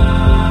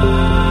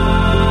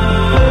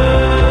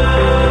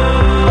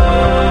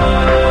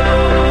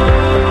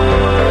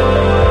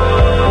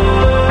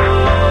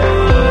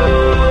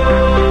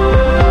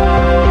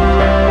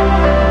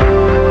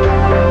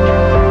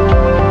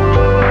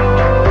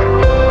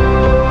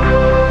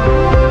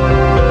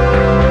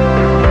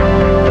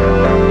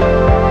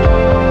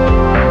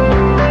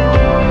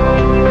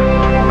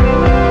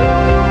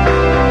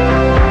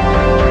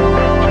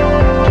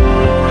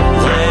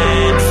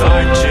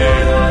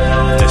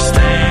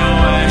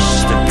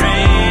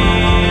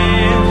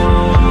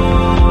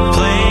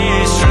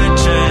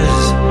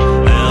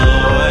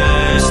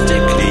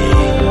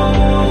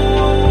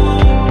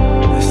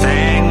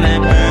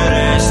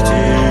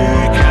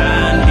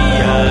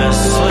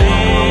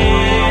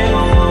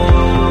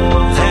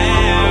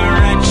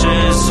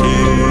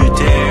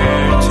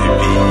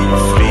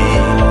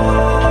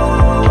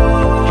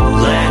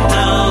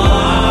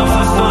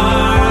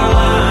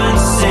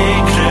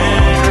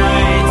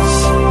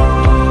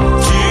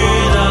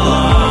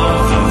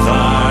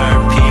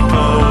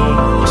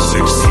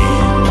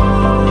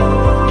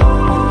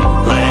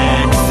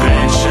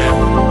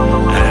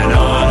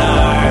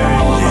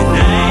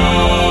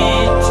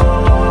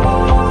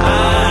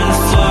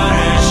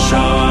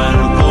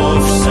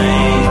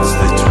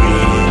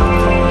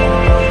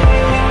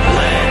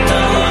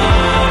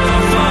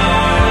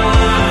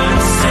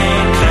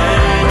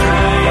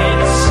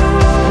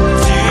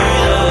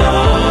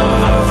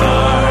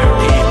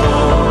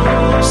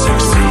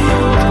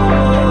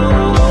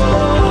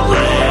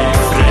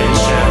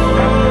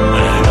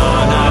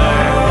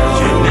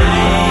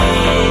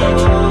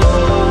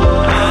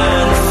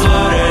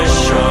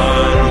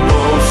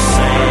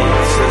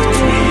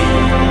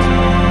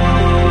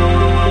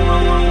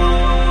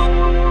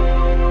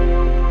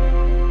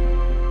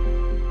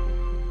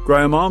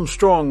 Graham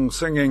Armstrong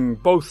singing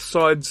Both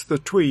Sides the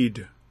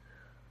Tweed.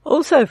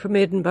 Also from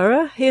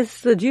Edinburgh,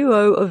 here's the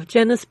duo of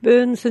Janice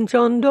Burns and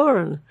John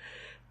Doran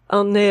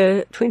on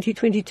their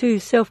 2022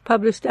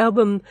 self-published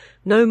album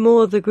No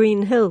More the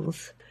Green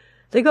Hills.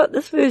 They got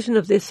this version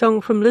of their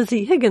song from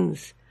Lizzie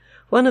Higgins,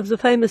 one of the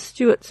famous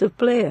Stuarts of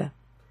Blair.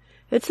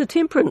 It's a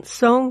temperance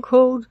song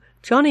called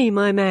Johnny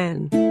My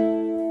Man.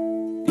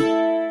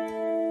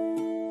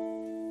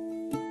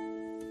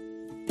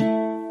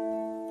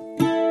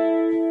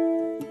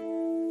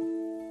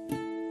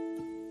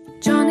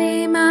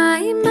 Johnny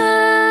my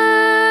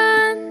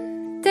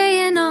man, do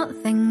you not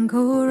think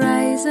o'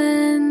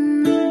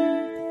 rising?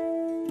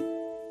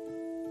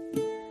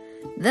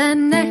 The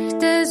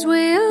night is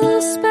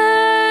we'll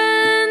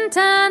spend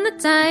and the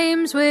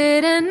time's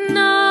waiting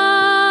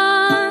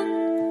on.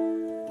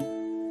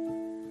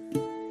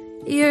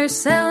 Your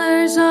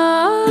cellars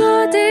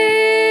all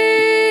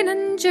din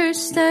and your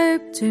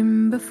stout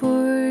tomb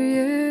before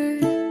you.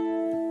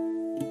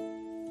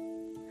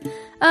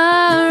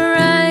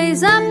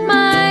 Arise up,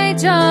 my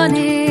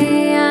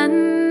Johnny,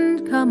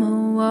 and come away.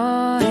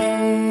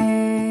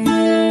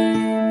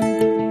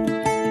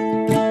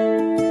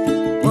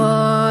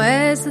 What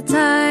is the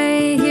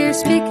tie here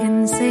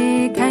speaking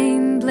say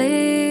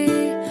kindly?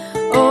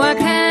 Oh, I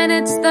ken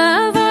it's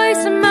the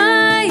voice of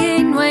my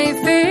young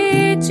wife,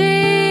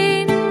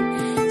 Jane.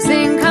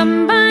 Saying,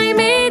 come by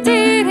me,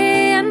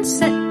 dearie, and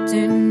sit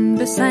down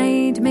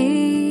beside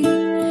me.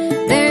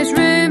 There's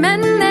room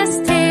in this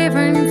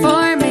tavern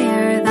for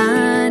mair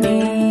than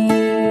ane.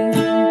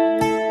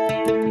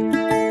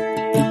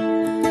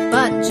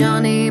 But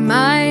Johnny,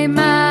 my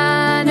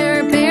man,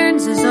 her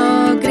bairns is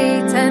all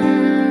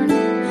greeting.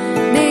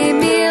 Nae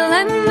meal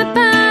in the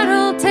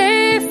barrel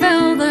to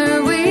fill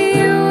their wee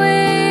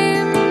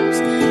wames.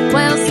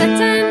 While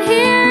sitting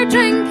here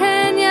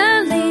drinking,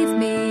 you leave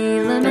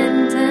me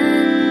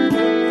lamenting.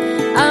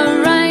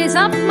 Arise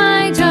up,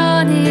 my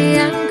Johnny,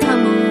 and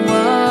come away.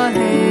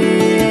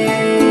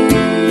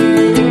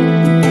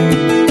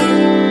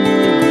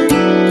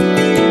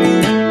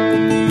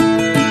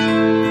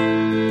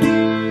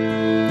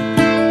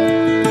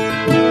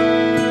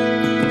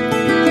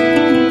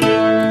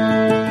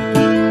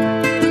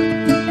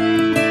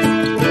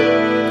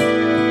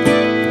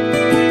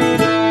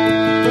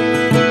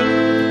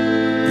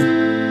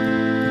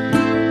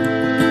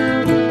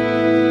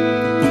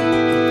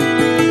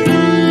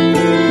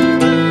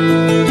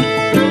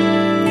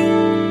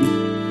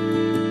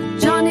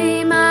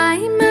 Johnny, my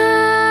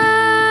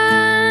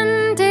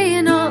man, do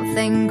you not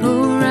think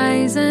o'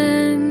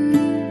 rising?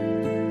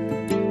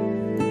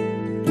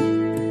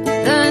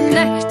 The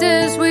night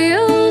is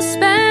we'll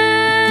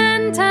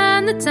spend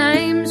and the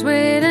time's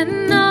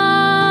waiting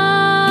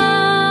on.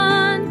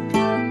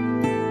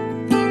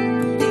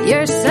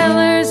 Your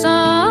cellars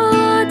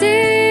all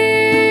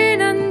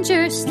din and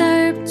your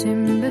stout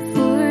tomb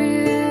before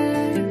you.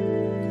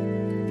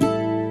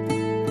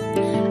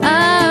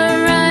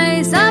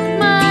 Arise up,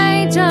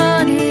 my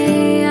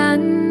Johnny,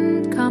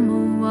 and come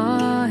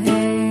away.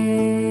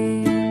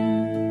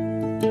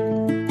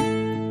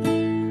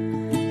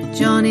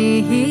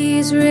 Johnny,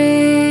 he's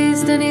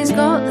raised and he's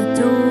got the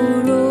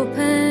door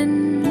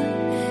open,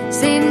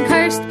 saying,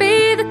 cursed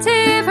be the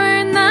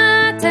tavern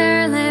that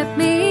e'er let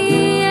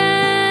me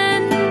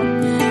in,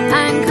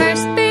 and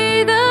cursed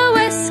be the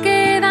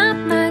whiskey that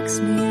makes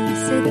me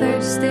so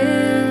thirsty.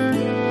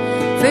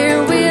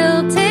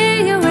 Farewell to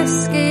your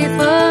whiskey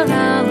for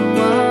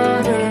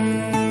Alware.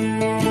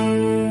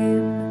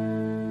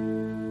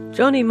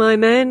 Johnny My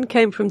Man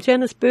came from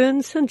Janice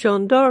Burns and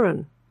John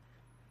Doran.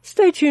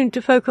 Stay tuned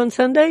to Folk on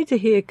Sunday to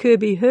hear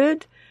Kirby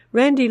Hurd,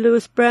 Randy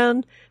Lewis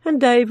Brown and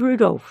Dave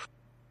Rudolph.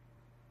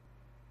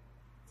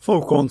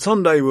 Folk on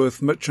Sunday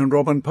with Mitch and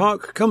Robin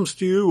Park comes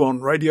to you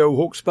on Radio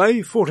Hawke's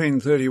Bay,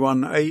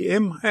 1431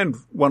 AM and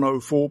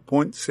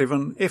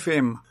 104.7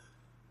 FM.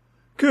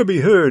 Kirby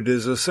Hurd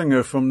is a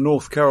singer from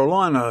North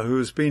Carolina who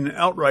has been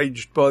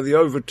outraged by the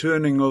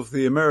overturning of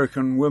the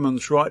American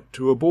women's right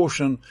to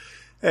abortion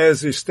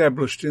as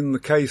established in the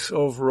case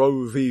of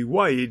Roe v.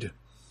 Wade.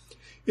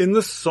 In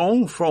this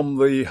song from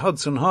the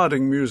Hudson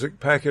Harding music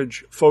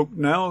package Folk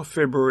Now,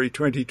 February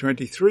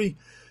 2023,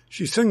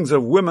 she sings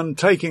of women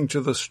taking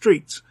to the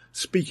streets,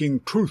 speaking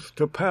truth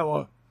to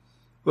power.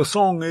 The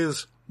song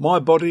is My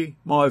Body,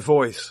 My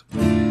Voice.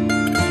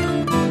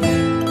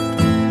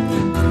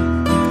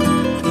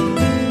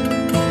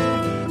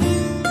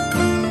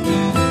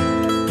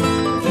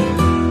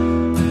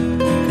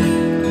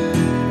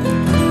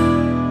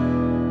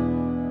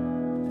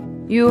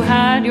 You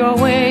had your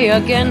way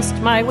against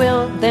my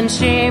will, then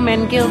shame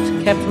and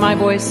guilt kept my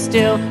voice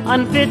still,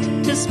 unfit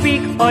to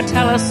speak or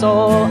tell a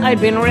soul.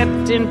 I'd been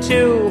ripped in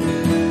two,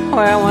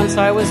 where once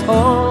I was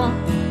whole.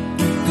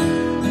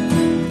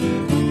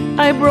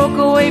 I broke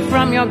away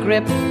from your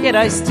grip, yet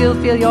I still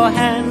feel your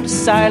hand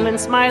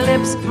silence my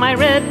lips. My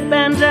red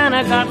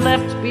bandana got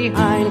left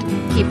behind.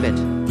 Keep it,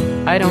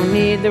 I don't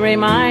need the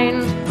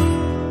remind.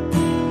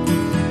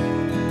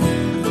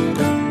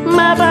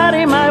 My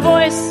body, my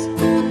voice,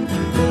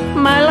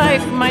 my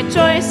life, my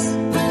choice.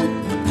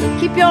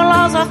 Keep your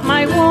laws off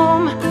my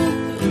womb.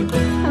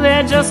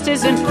 There just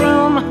isn't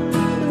room.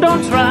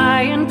 Don't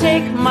try and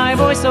take my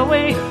voice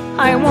away.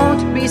 I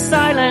won't be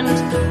silent,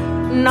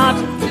 not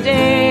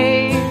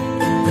today.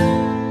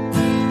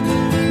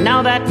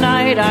 Now that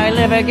night I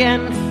live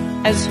again,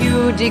 as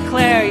you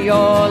declare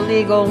your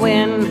legal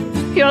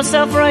win. Your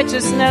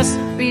self-righteousness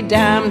be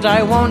damned,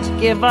 I won't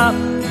give up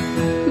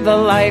the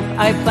life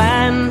I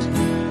planned.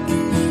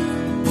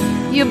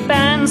 You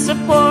ban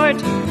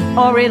support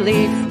or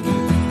relief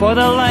for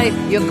the life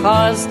you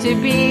cause to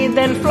be,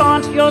 then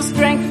flaunt your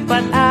strength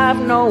but have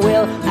no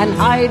will and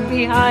hide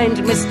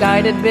behind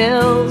misguided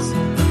bills.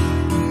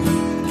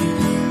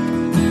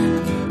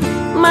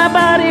 My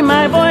body,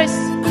 my voice,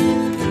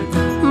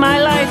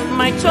 my life,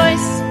 my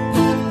choice.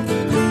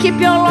 Keep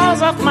your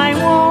laws off my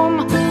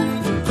womb.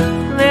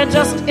 There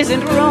just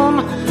isn't room.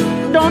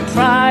 Don't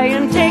try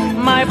and take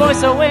my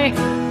voice away.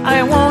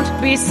 I won't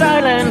be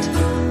silent,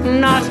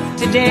 not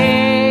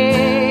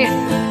today.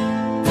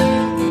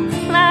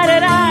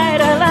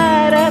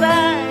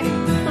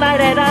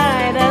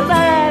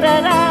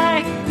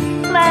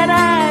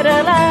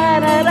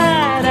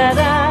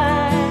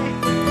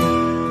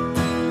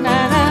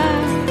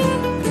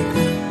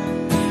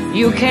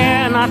 You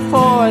care not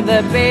for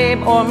the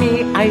babe or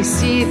me. I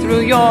see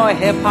through your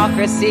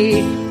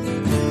hypocrisy.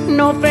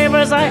 No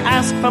favors I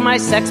ask for my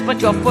sex,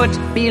 but your foot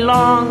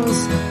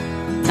belongs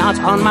not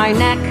on my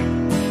neck.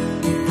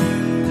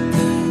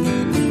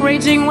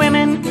 Raging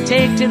women,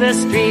 take to the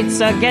streets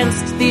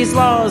against these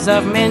laws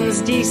of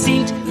men's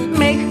deceit.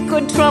 Make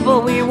good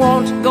trouble, we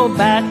won't go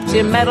back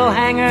to metal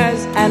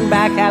hangers and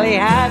back alley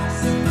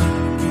hats.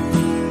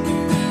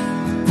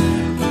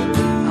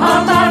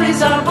 Our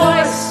bodies, our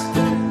voice,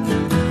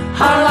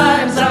 our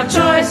lives, our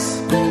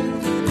choice.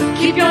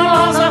 Keep your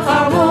laws off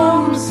our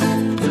wombs.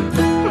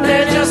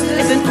 There just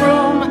isn't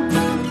room.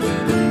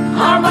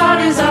 Our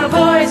bodies, our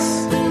voice,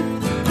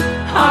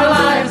 our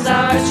lives,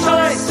 our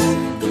choice.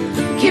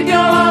 Keep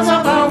your laws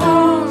off our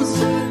wombs.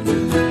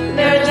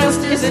 There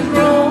just isn't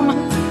room.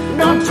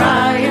 Don't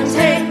try and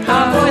take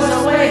our voice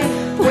away.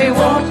 We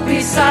won't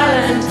be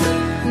silent,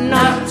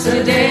 not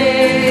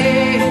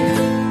today.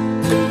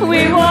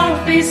 We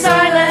won't be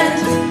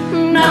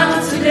silent,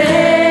 not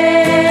today.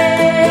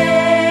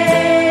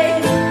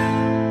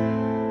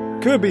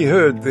 Kirby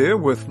Hurd there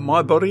with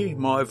My Body,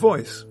 My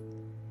Voice.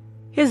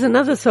 Here's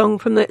another song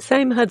from that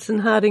same Hudson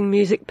Harding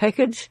music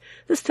package,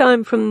 this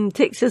time from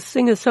Texas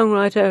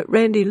singer-songwriter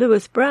Randy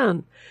Lewis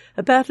Brown,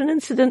 about an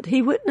incident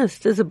he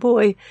witnessed as a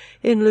boy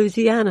in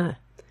Louisiana.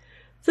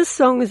 This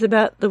song is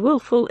about the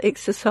willful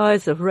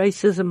exercise of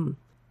racism.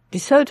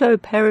 DeSoto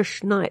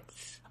Parish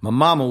Nights. My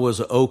mama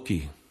was a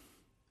Okie.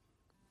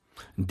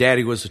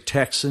 Daddy was a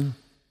Texan.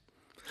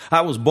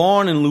 I was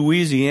born in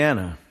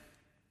Louisiana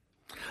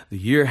the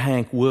year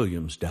Hank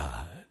Williams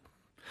died.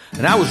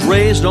 And I was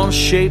raised on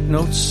shape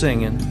notes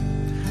singing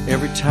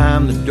every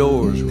time the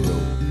doors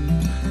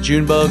rolled.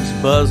 June bugs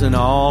buzzing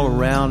all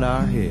around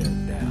our head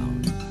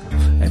down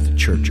at the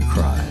Church of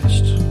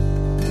Christ.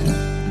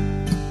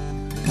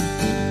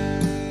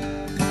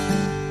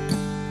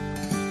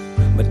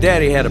 My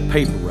daddy had a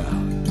paper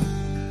route.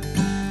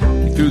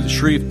 He threw the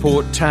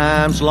Shreveport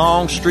Times,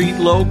 Longstreet,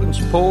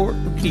 Logansport,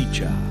 and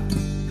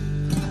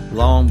Keachai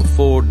long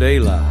before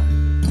daylight.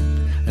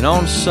 And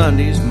on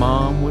Sundays,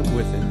 Mom went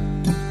with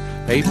him.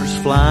 Papers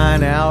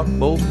flying out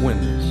both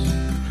windows.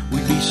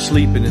 We'd be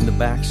sleeping in the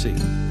back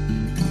seat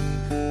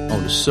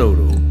on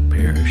DeSoto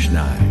Parish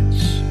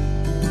Nights.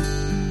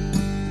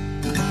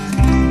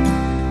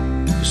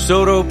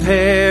 DeSoto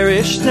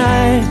Parish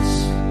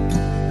Nights.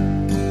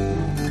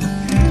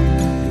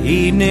 The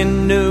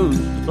evening news,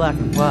 black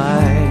and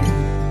white.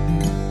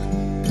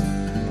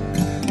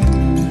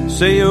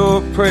 Say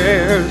your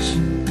prayers,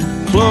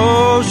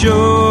 close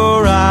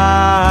your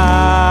eyes.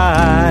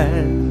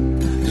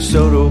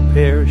 DeSoto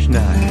Parish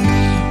Nights.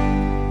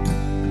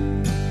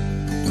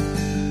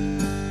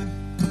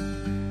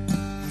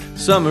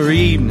 Summer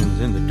evenings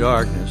in the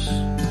darkness,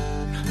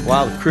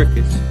 while the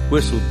crickets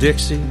whistled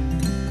Dixie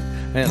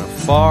and a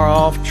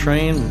far-off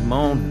train was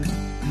moaning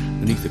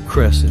beneath the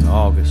crescent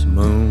August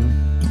moon.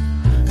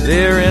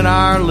 There in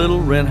our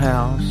little rent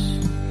house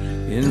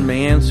in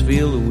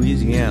Mansfield,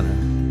 Louisiana,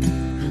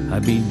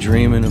 I'd be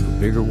dreaming of a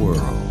bigger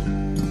world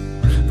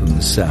from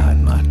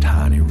inside my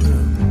tiny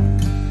room.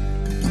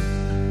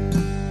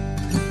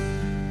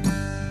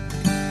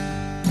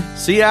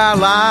 See, our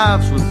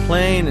lives were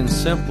plain and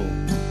simple,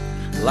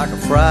 like a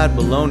fried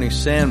bologna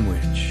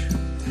sandwich.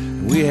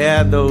 And we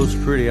had those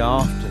pretty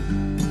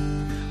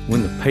often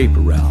when the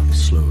paper route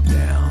slowed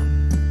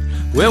down.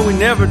 Well, we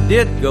never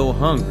did go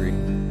hungry,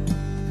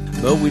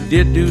 but we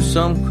did do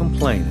some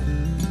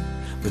complaining.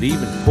 But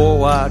even poor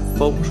white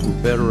folks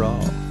were better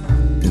off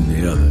than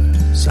the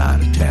other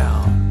side of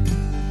town.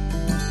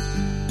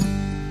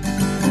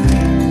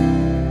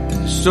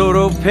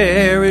 DeSoto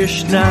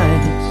Parish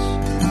Nights.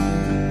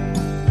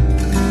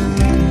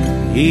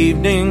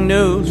 Evening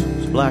news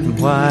was black and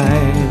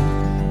white.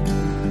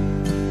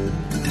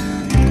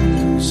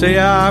 Say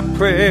our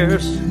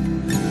prayers,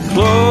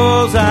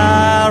 close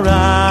our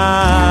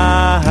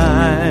eyes.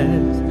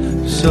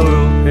 nights,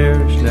 DeSoto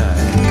Parish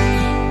nights.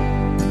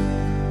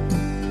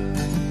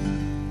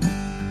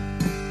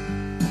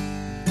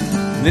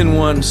 Then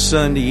one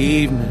Sunday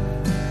evening,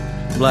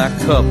 a black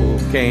couple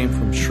came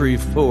from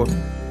Shreveport,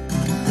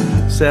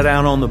 sat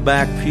out on the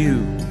back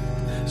pew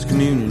as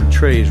communion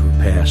trays were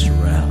passed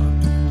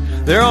around.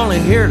 They're only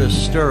here to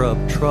stir up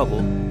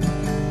trouble.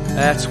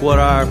 That's what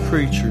our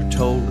preacher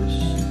told us.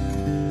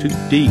 Two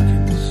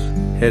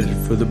deacons headed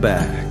for the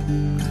back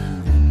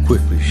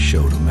quickly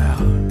showed them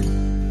out.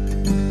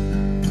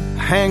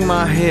 I hang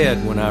my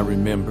head when I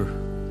remember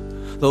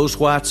those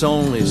whites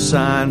only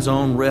signs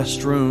on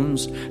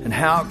restrooms and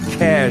how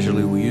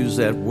casually we use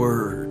that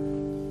word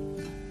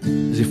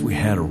as if we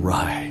had a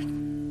right.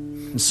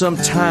 And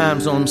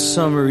sometimes on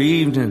summer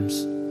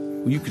evenings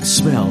you could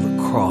smell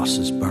the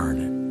crosses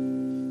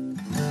burning,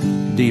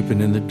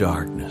 deepen in the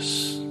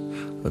darkness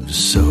of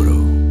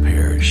DeSoto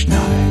Parish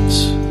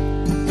nights.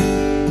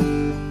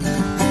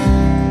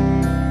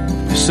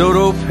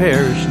 DeSoto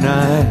Parish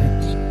nights.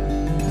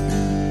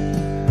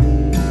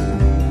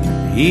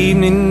 The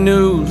evening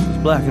news was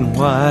black and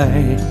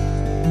white.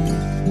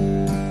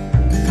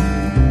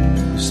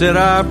 We said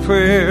our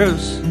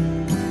prayers,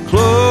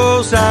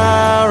 closed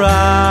our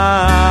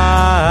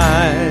eyes.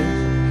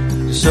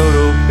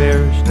 DeSoto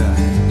Parish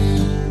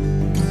nights.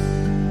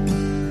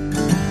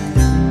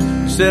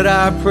 We said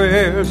our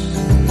prayers,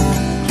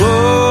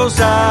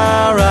 closed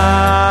our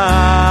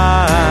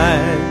eyes.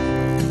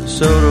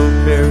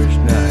 DeSoto Parish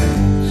nights.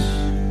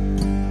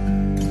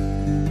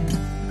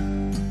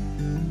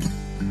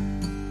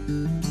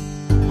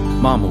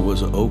 Mama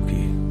was a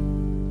Okie,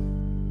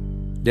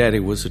 Daddy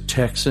was a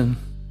Texan,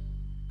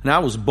 and I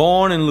was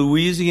born in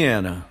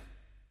Louisiana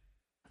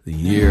the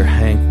year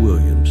Hank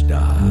Williams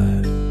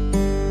died.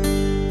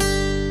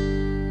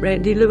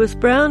 Randy Lewis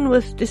Brown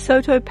with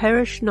DeSoto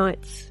Parish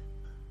Nights.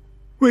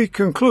 We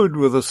conclude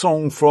with a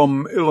song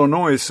from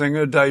Illinois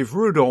singer Dave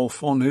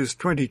Rudolph on his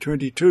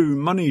 2022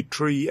 Money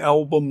Tree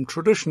album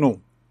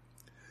Traditional.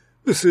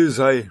 This is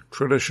a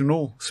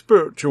traditional,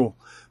 spiritual,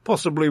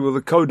 possibly with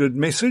a coded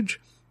message,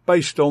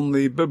 based on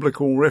the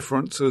biblical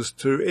references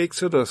to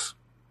Exodus.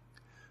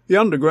 The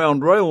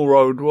Underground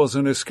Railroad was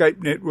an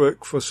escape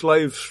network for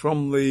slaves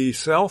from the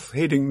south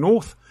heading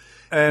north,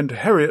 and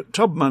Harriet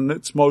Tubman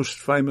its most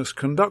famous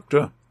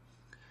conductor.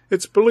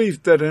 It's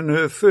believed that in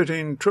her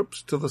 13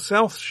 trips to the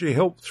south she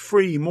helped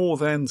free more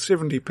than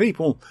 70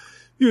 people,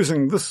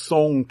 using this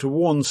song to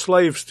warn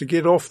slaves to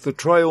get off the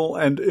trail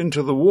and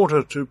into the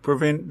water to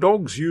prevent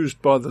dogs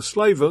used by the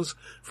slavers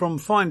from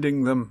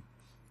finding them.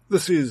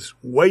 This is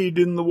Wade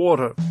in the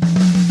Water.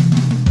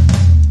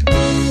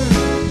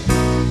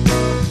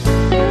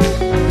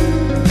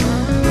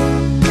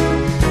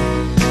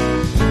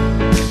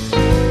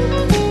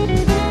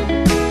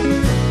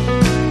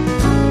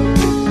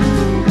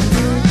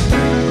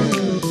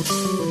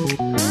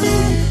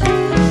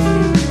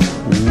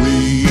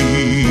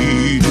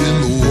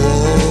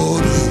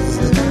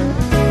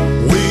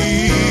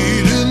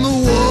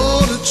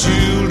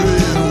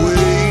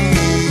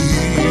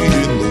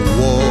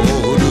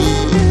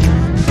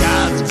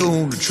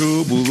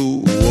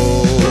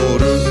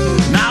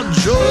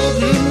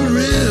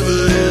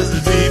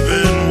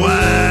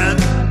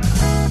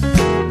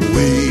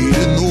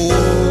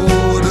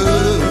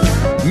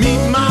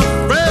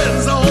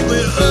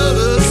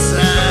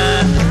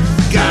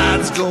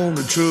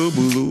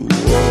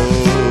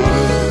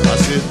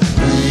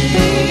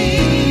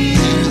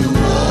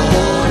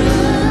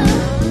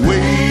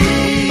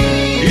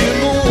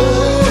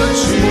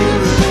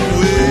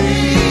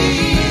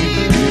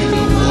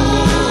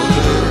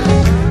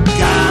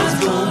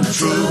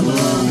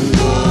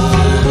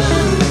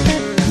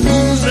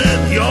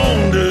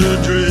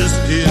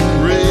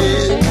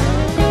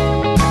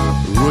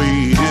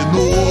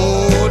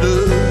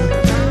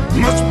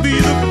 Must be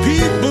the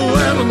people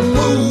that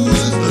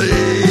Moses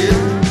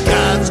led.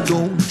 God's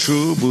gonna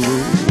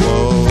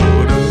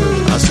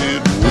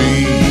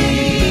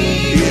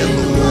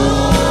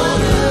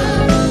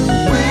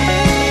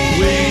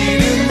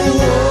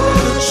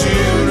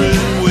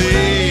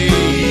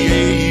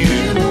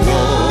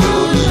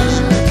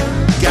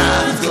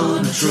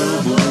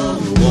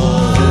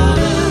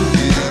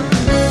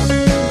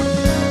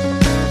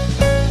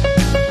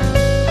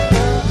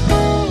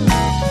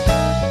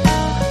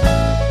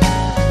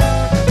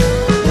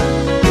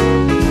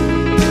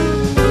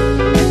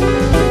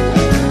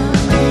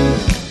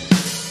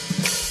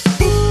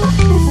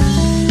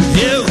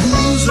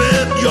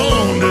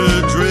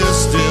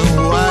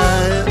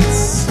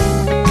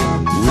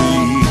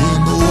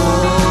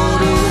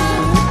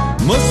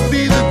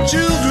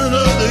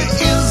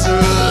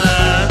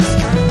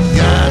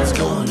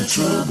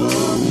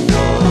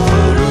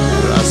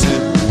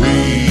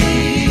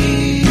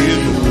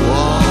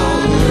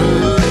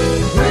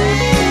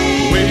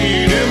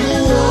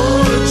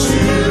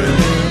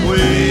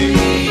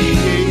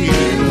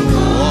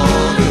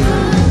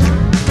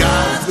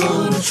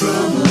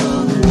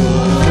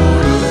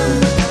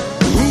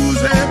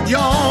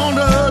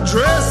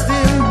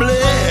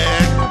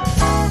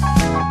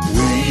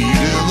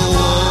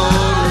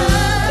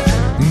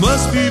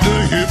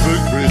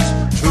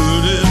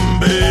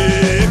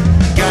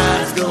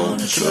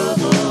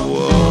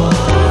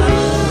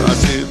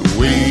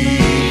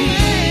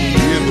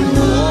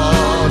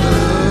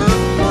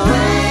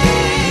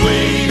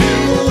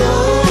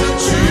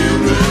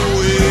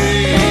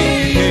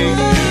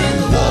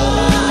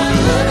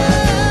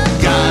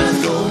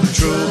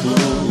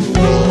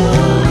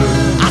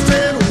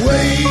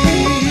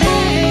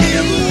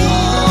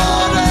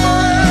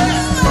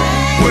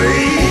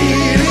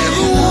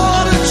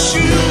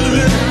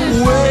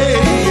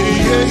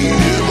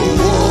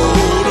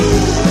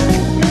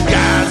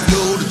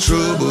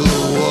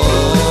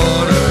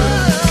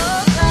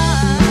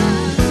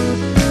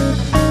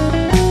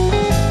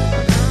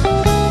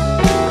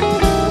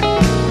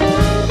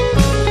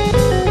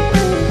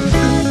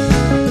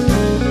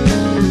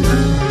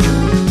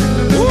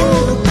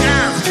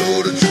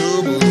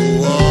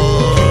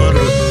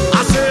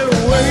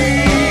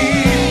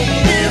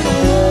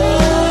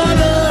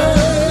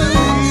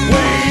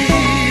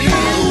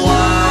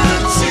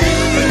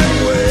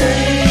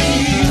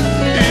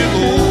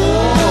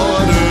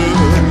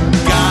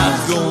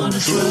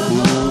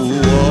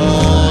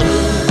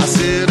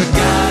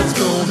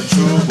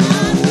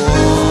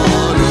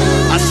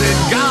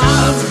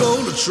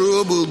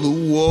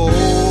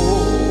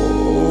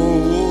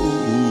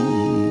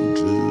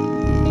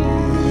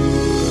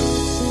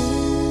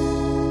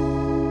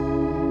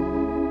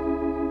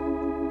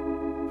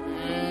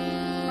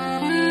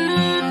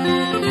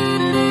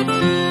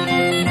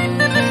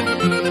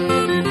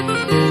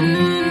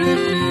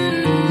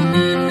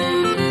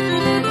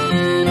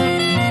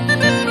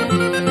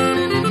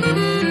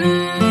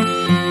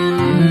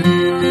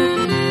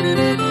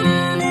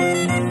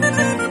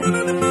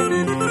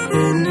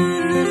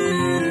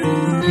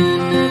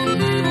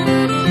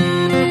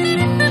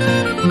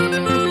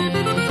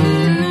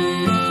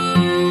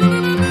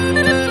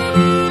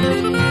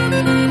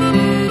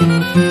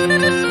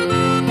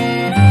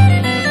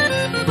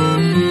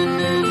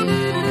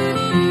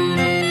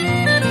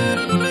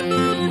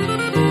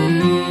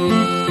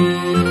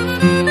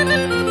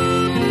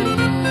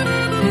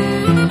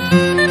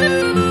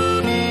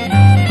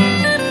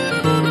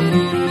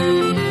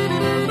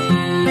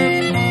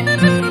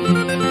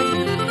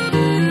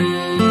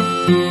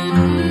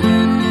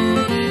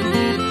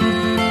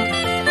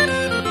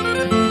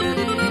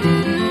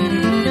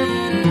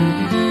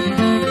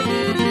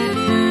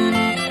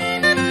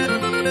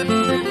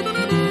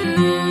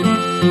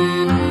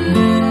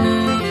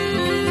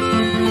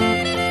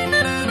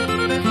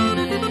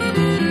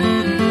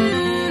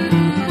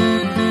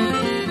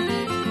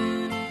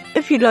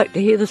you'd like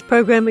to hear this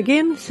program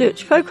again,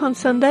 search Folk on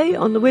Sunday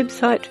on the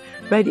website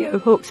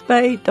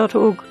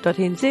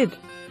radiohawkesbay.org.nz.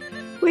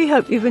 We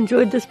hope you've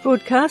enjoyed this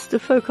broadcast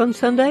of Folk on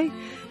Sunday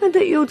and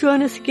that you'll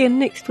join us again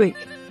next week.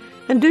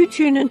 And do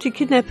tune in to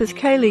Kidnappers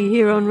Kaylee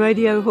here on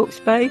Radio Hawke's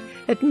Bay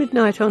at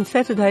midnight on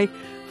Saturday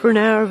for an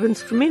hour of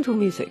instrumental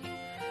music.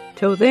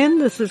 Till then,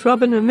 this is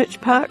Robin and Mitch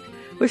Park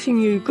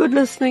wishing you good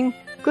listening,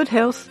 good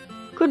health,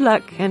 good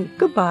luck and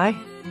goodbye.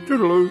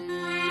 Toodaloo.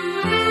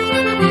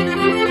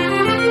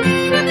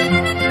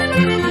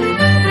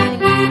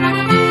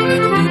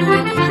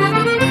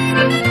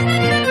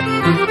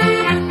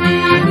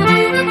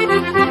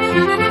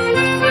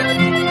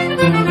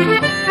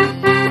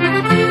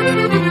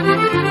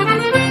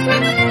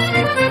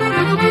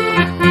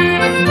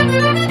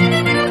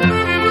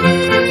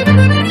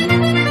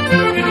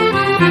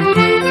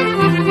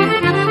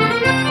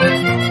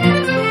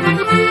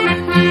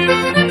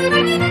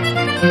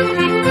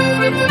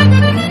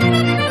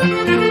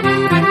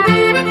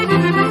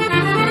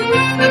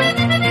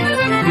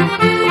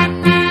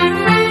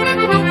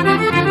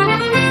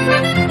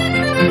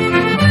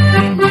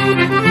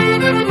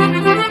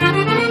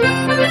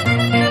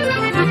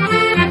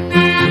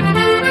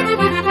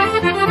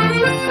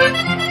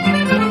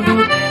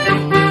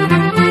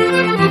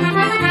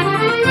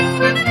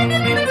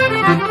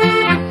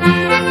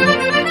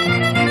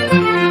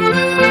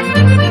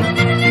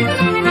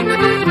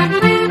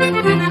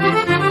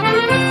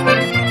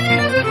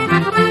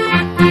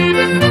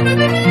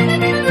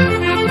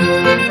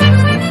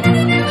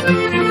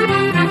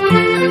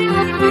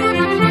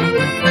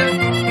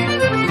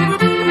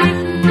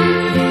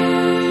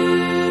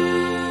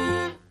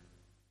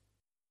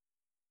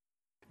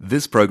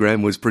 This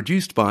program was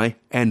produced by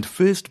and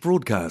first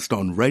broadcast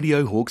on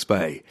Radio Hawke's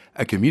Bay,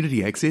 a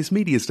community access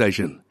media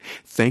station.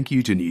 Thank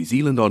you to New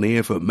Zealand On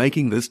Air for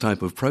making this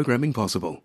type of programming possible.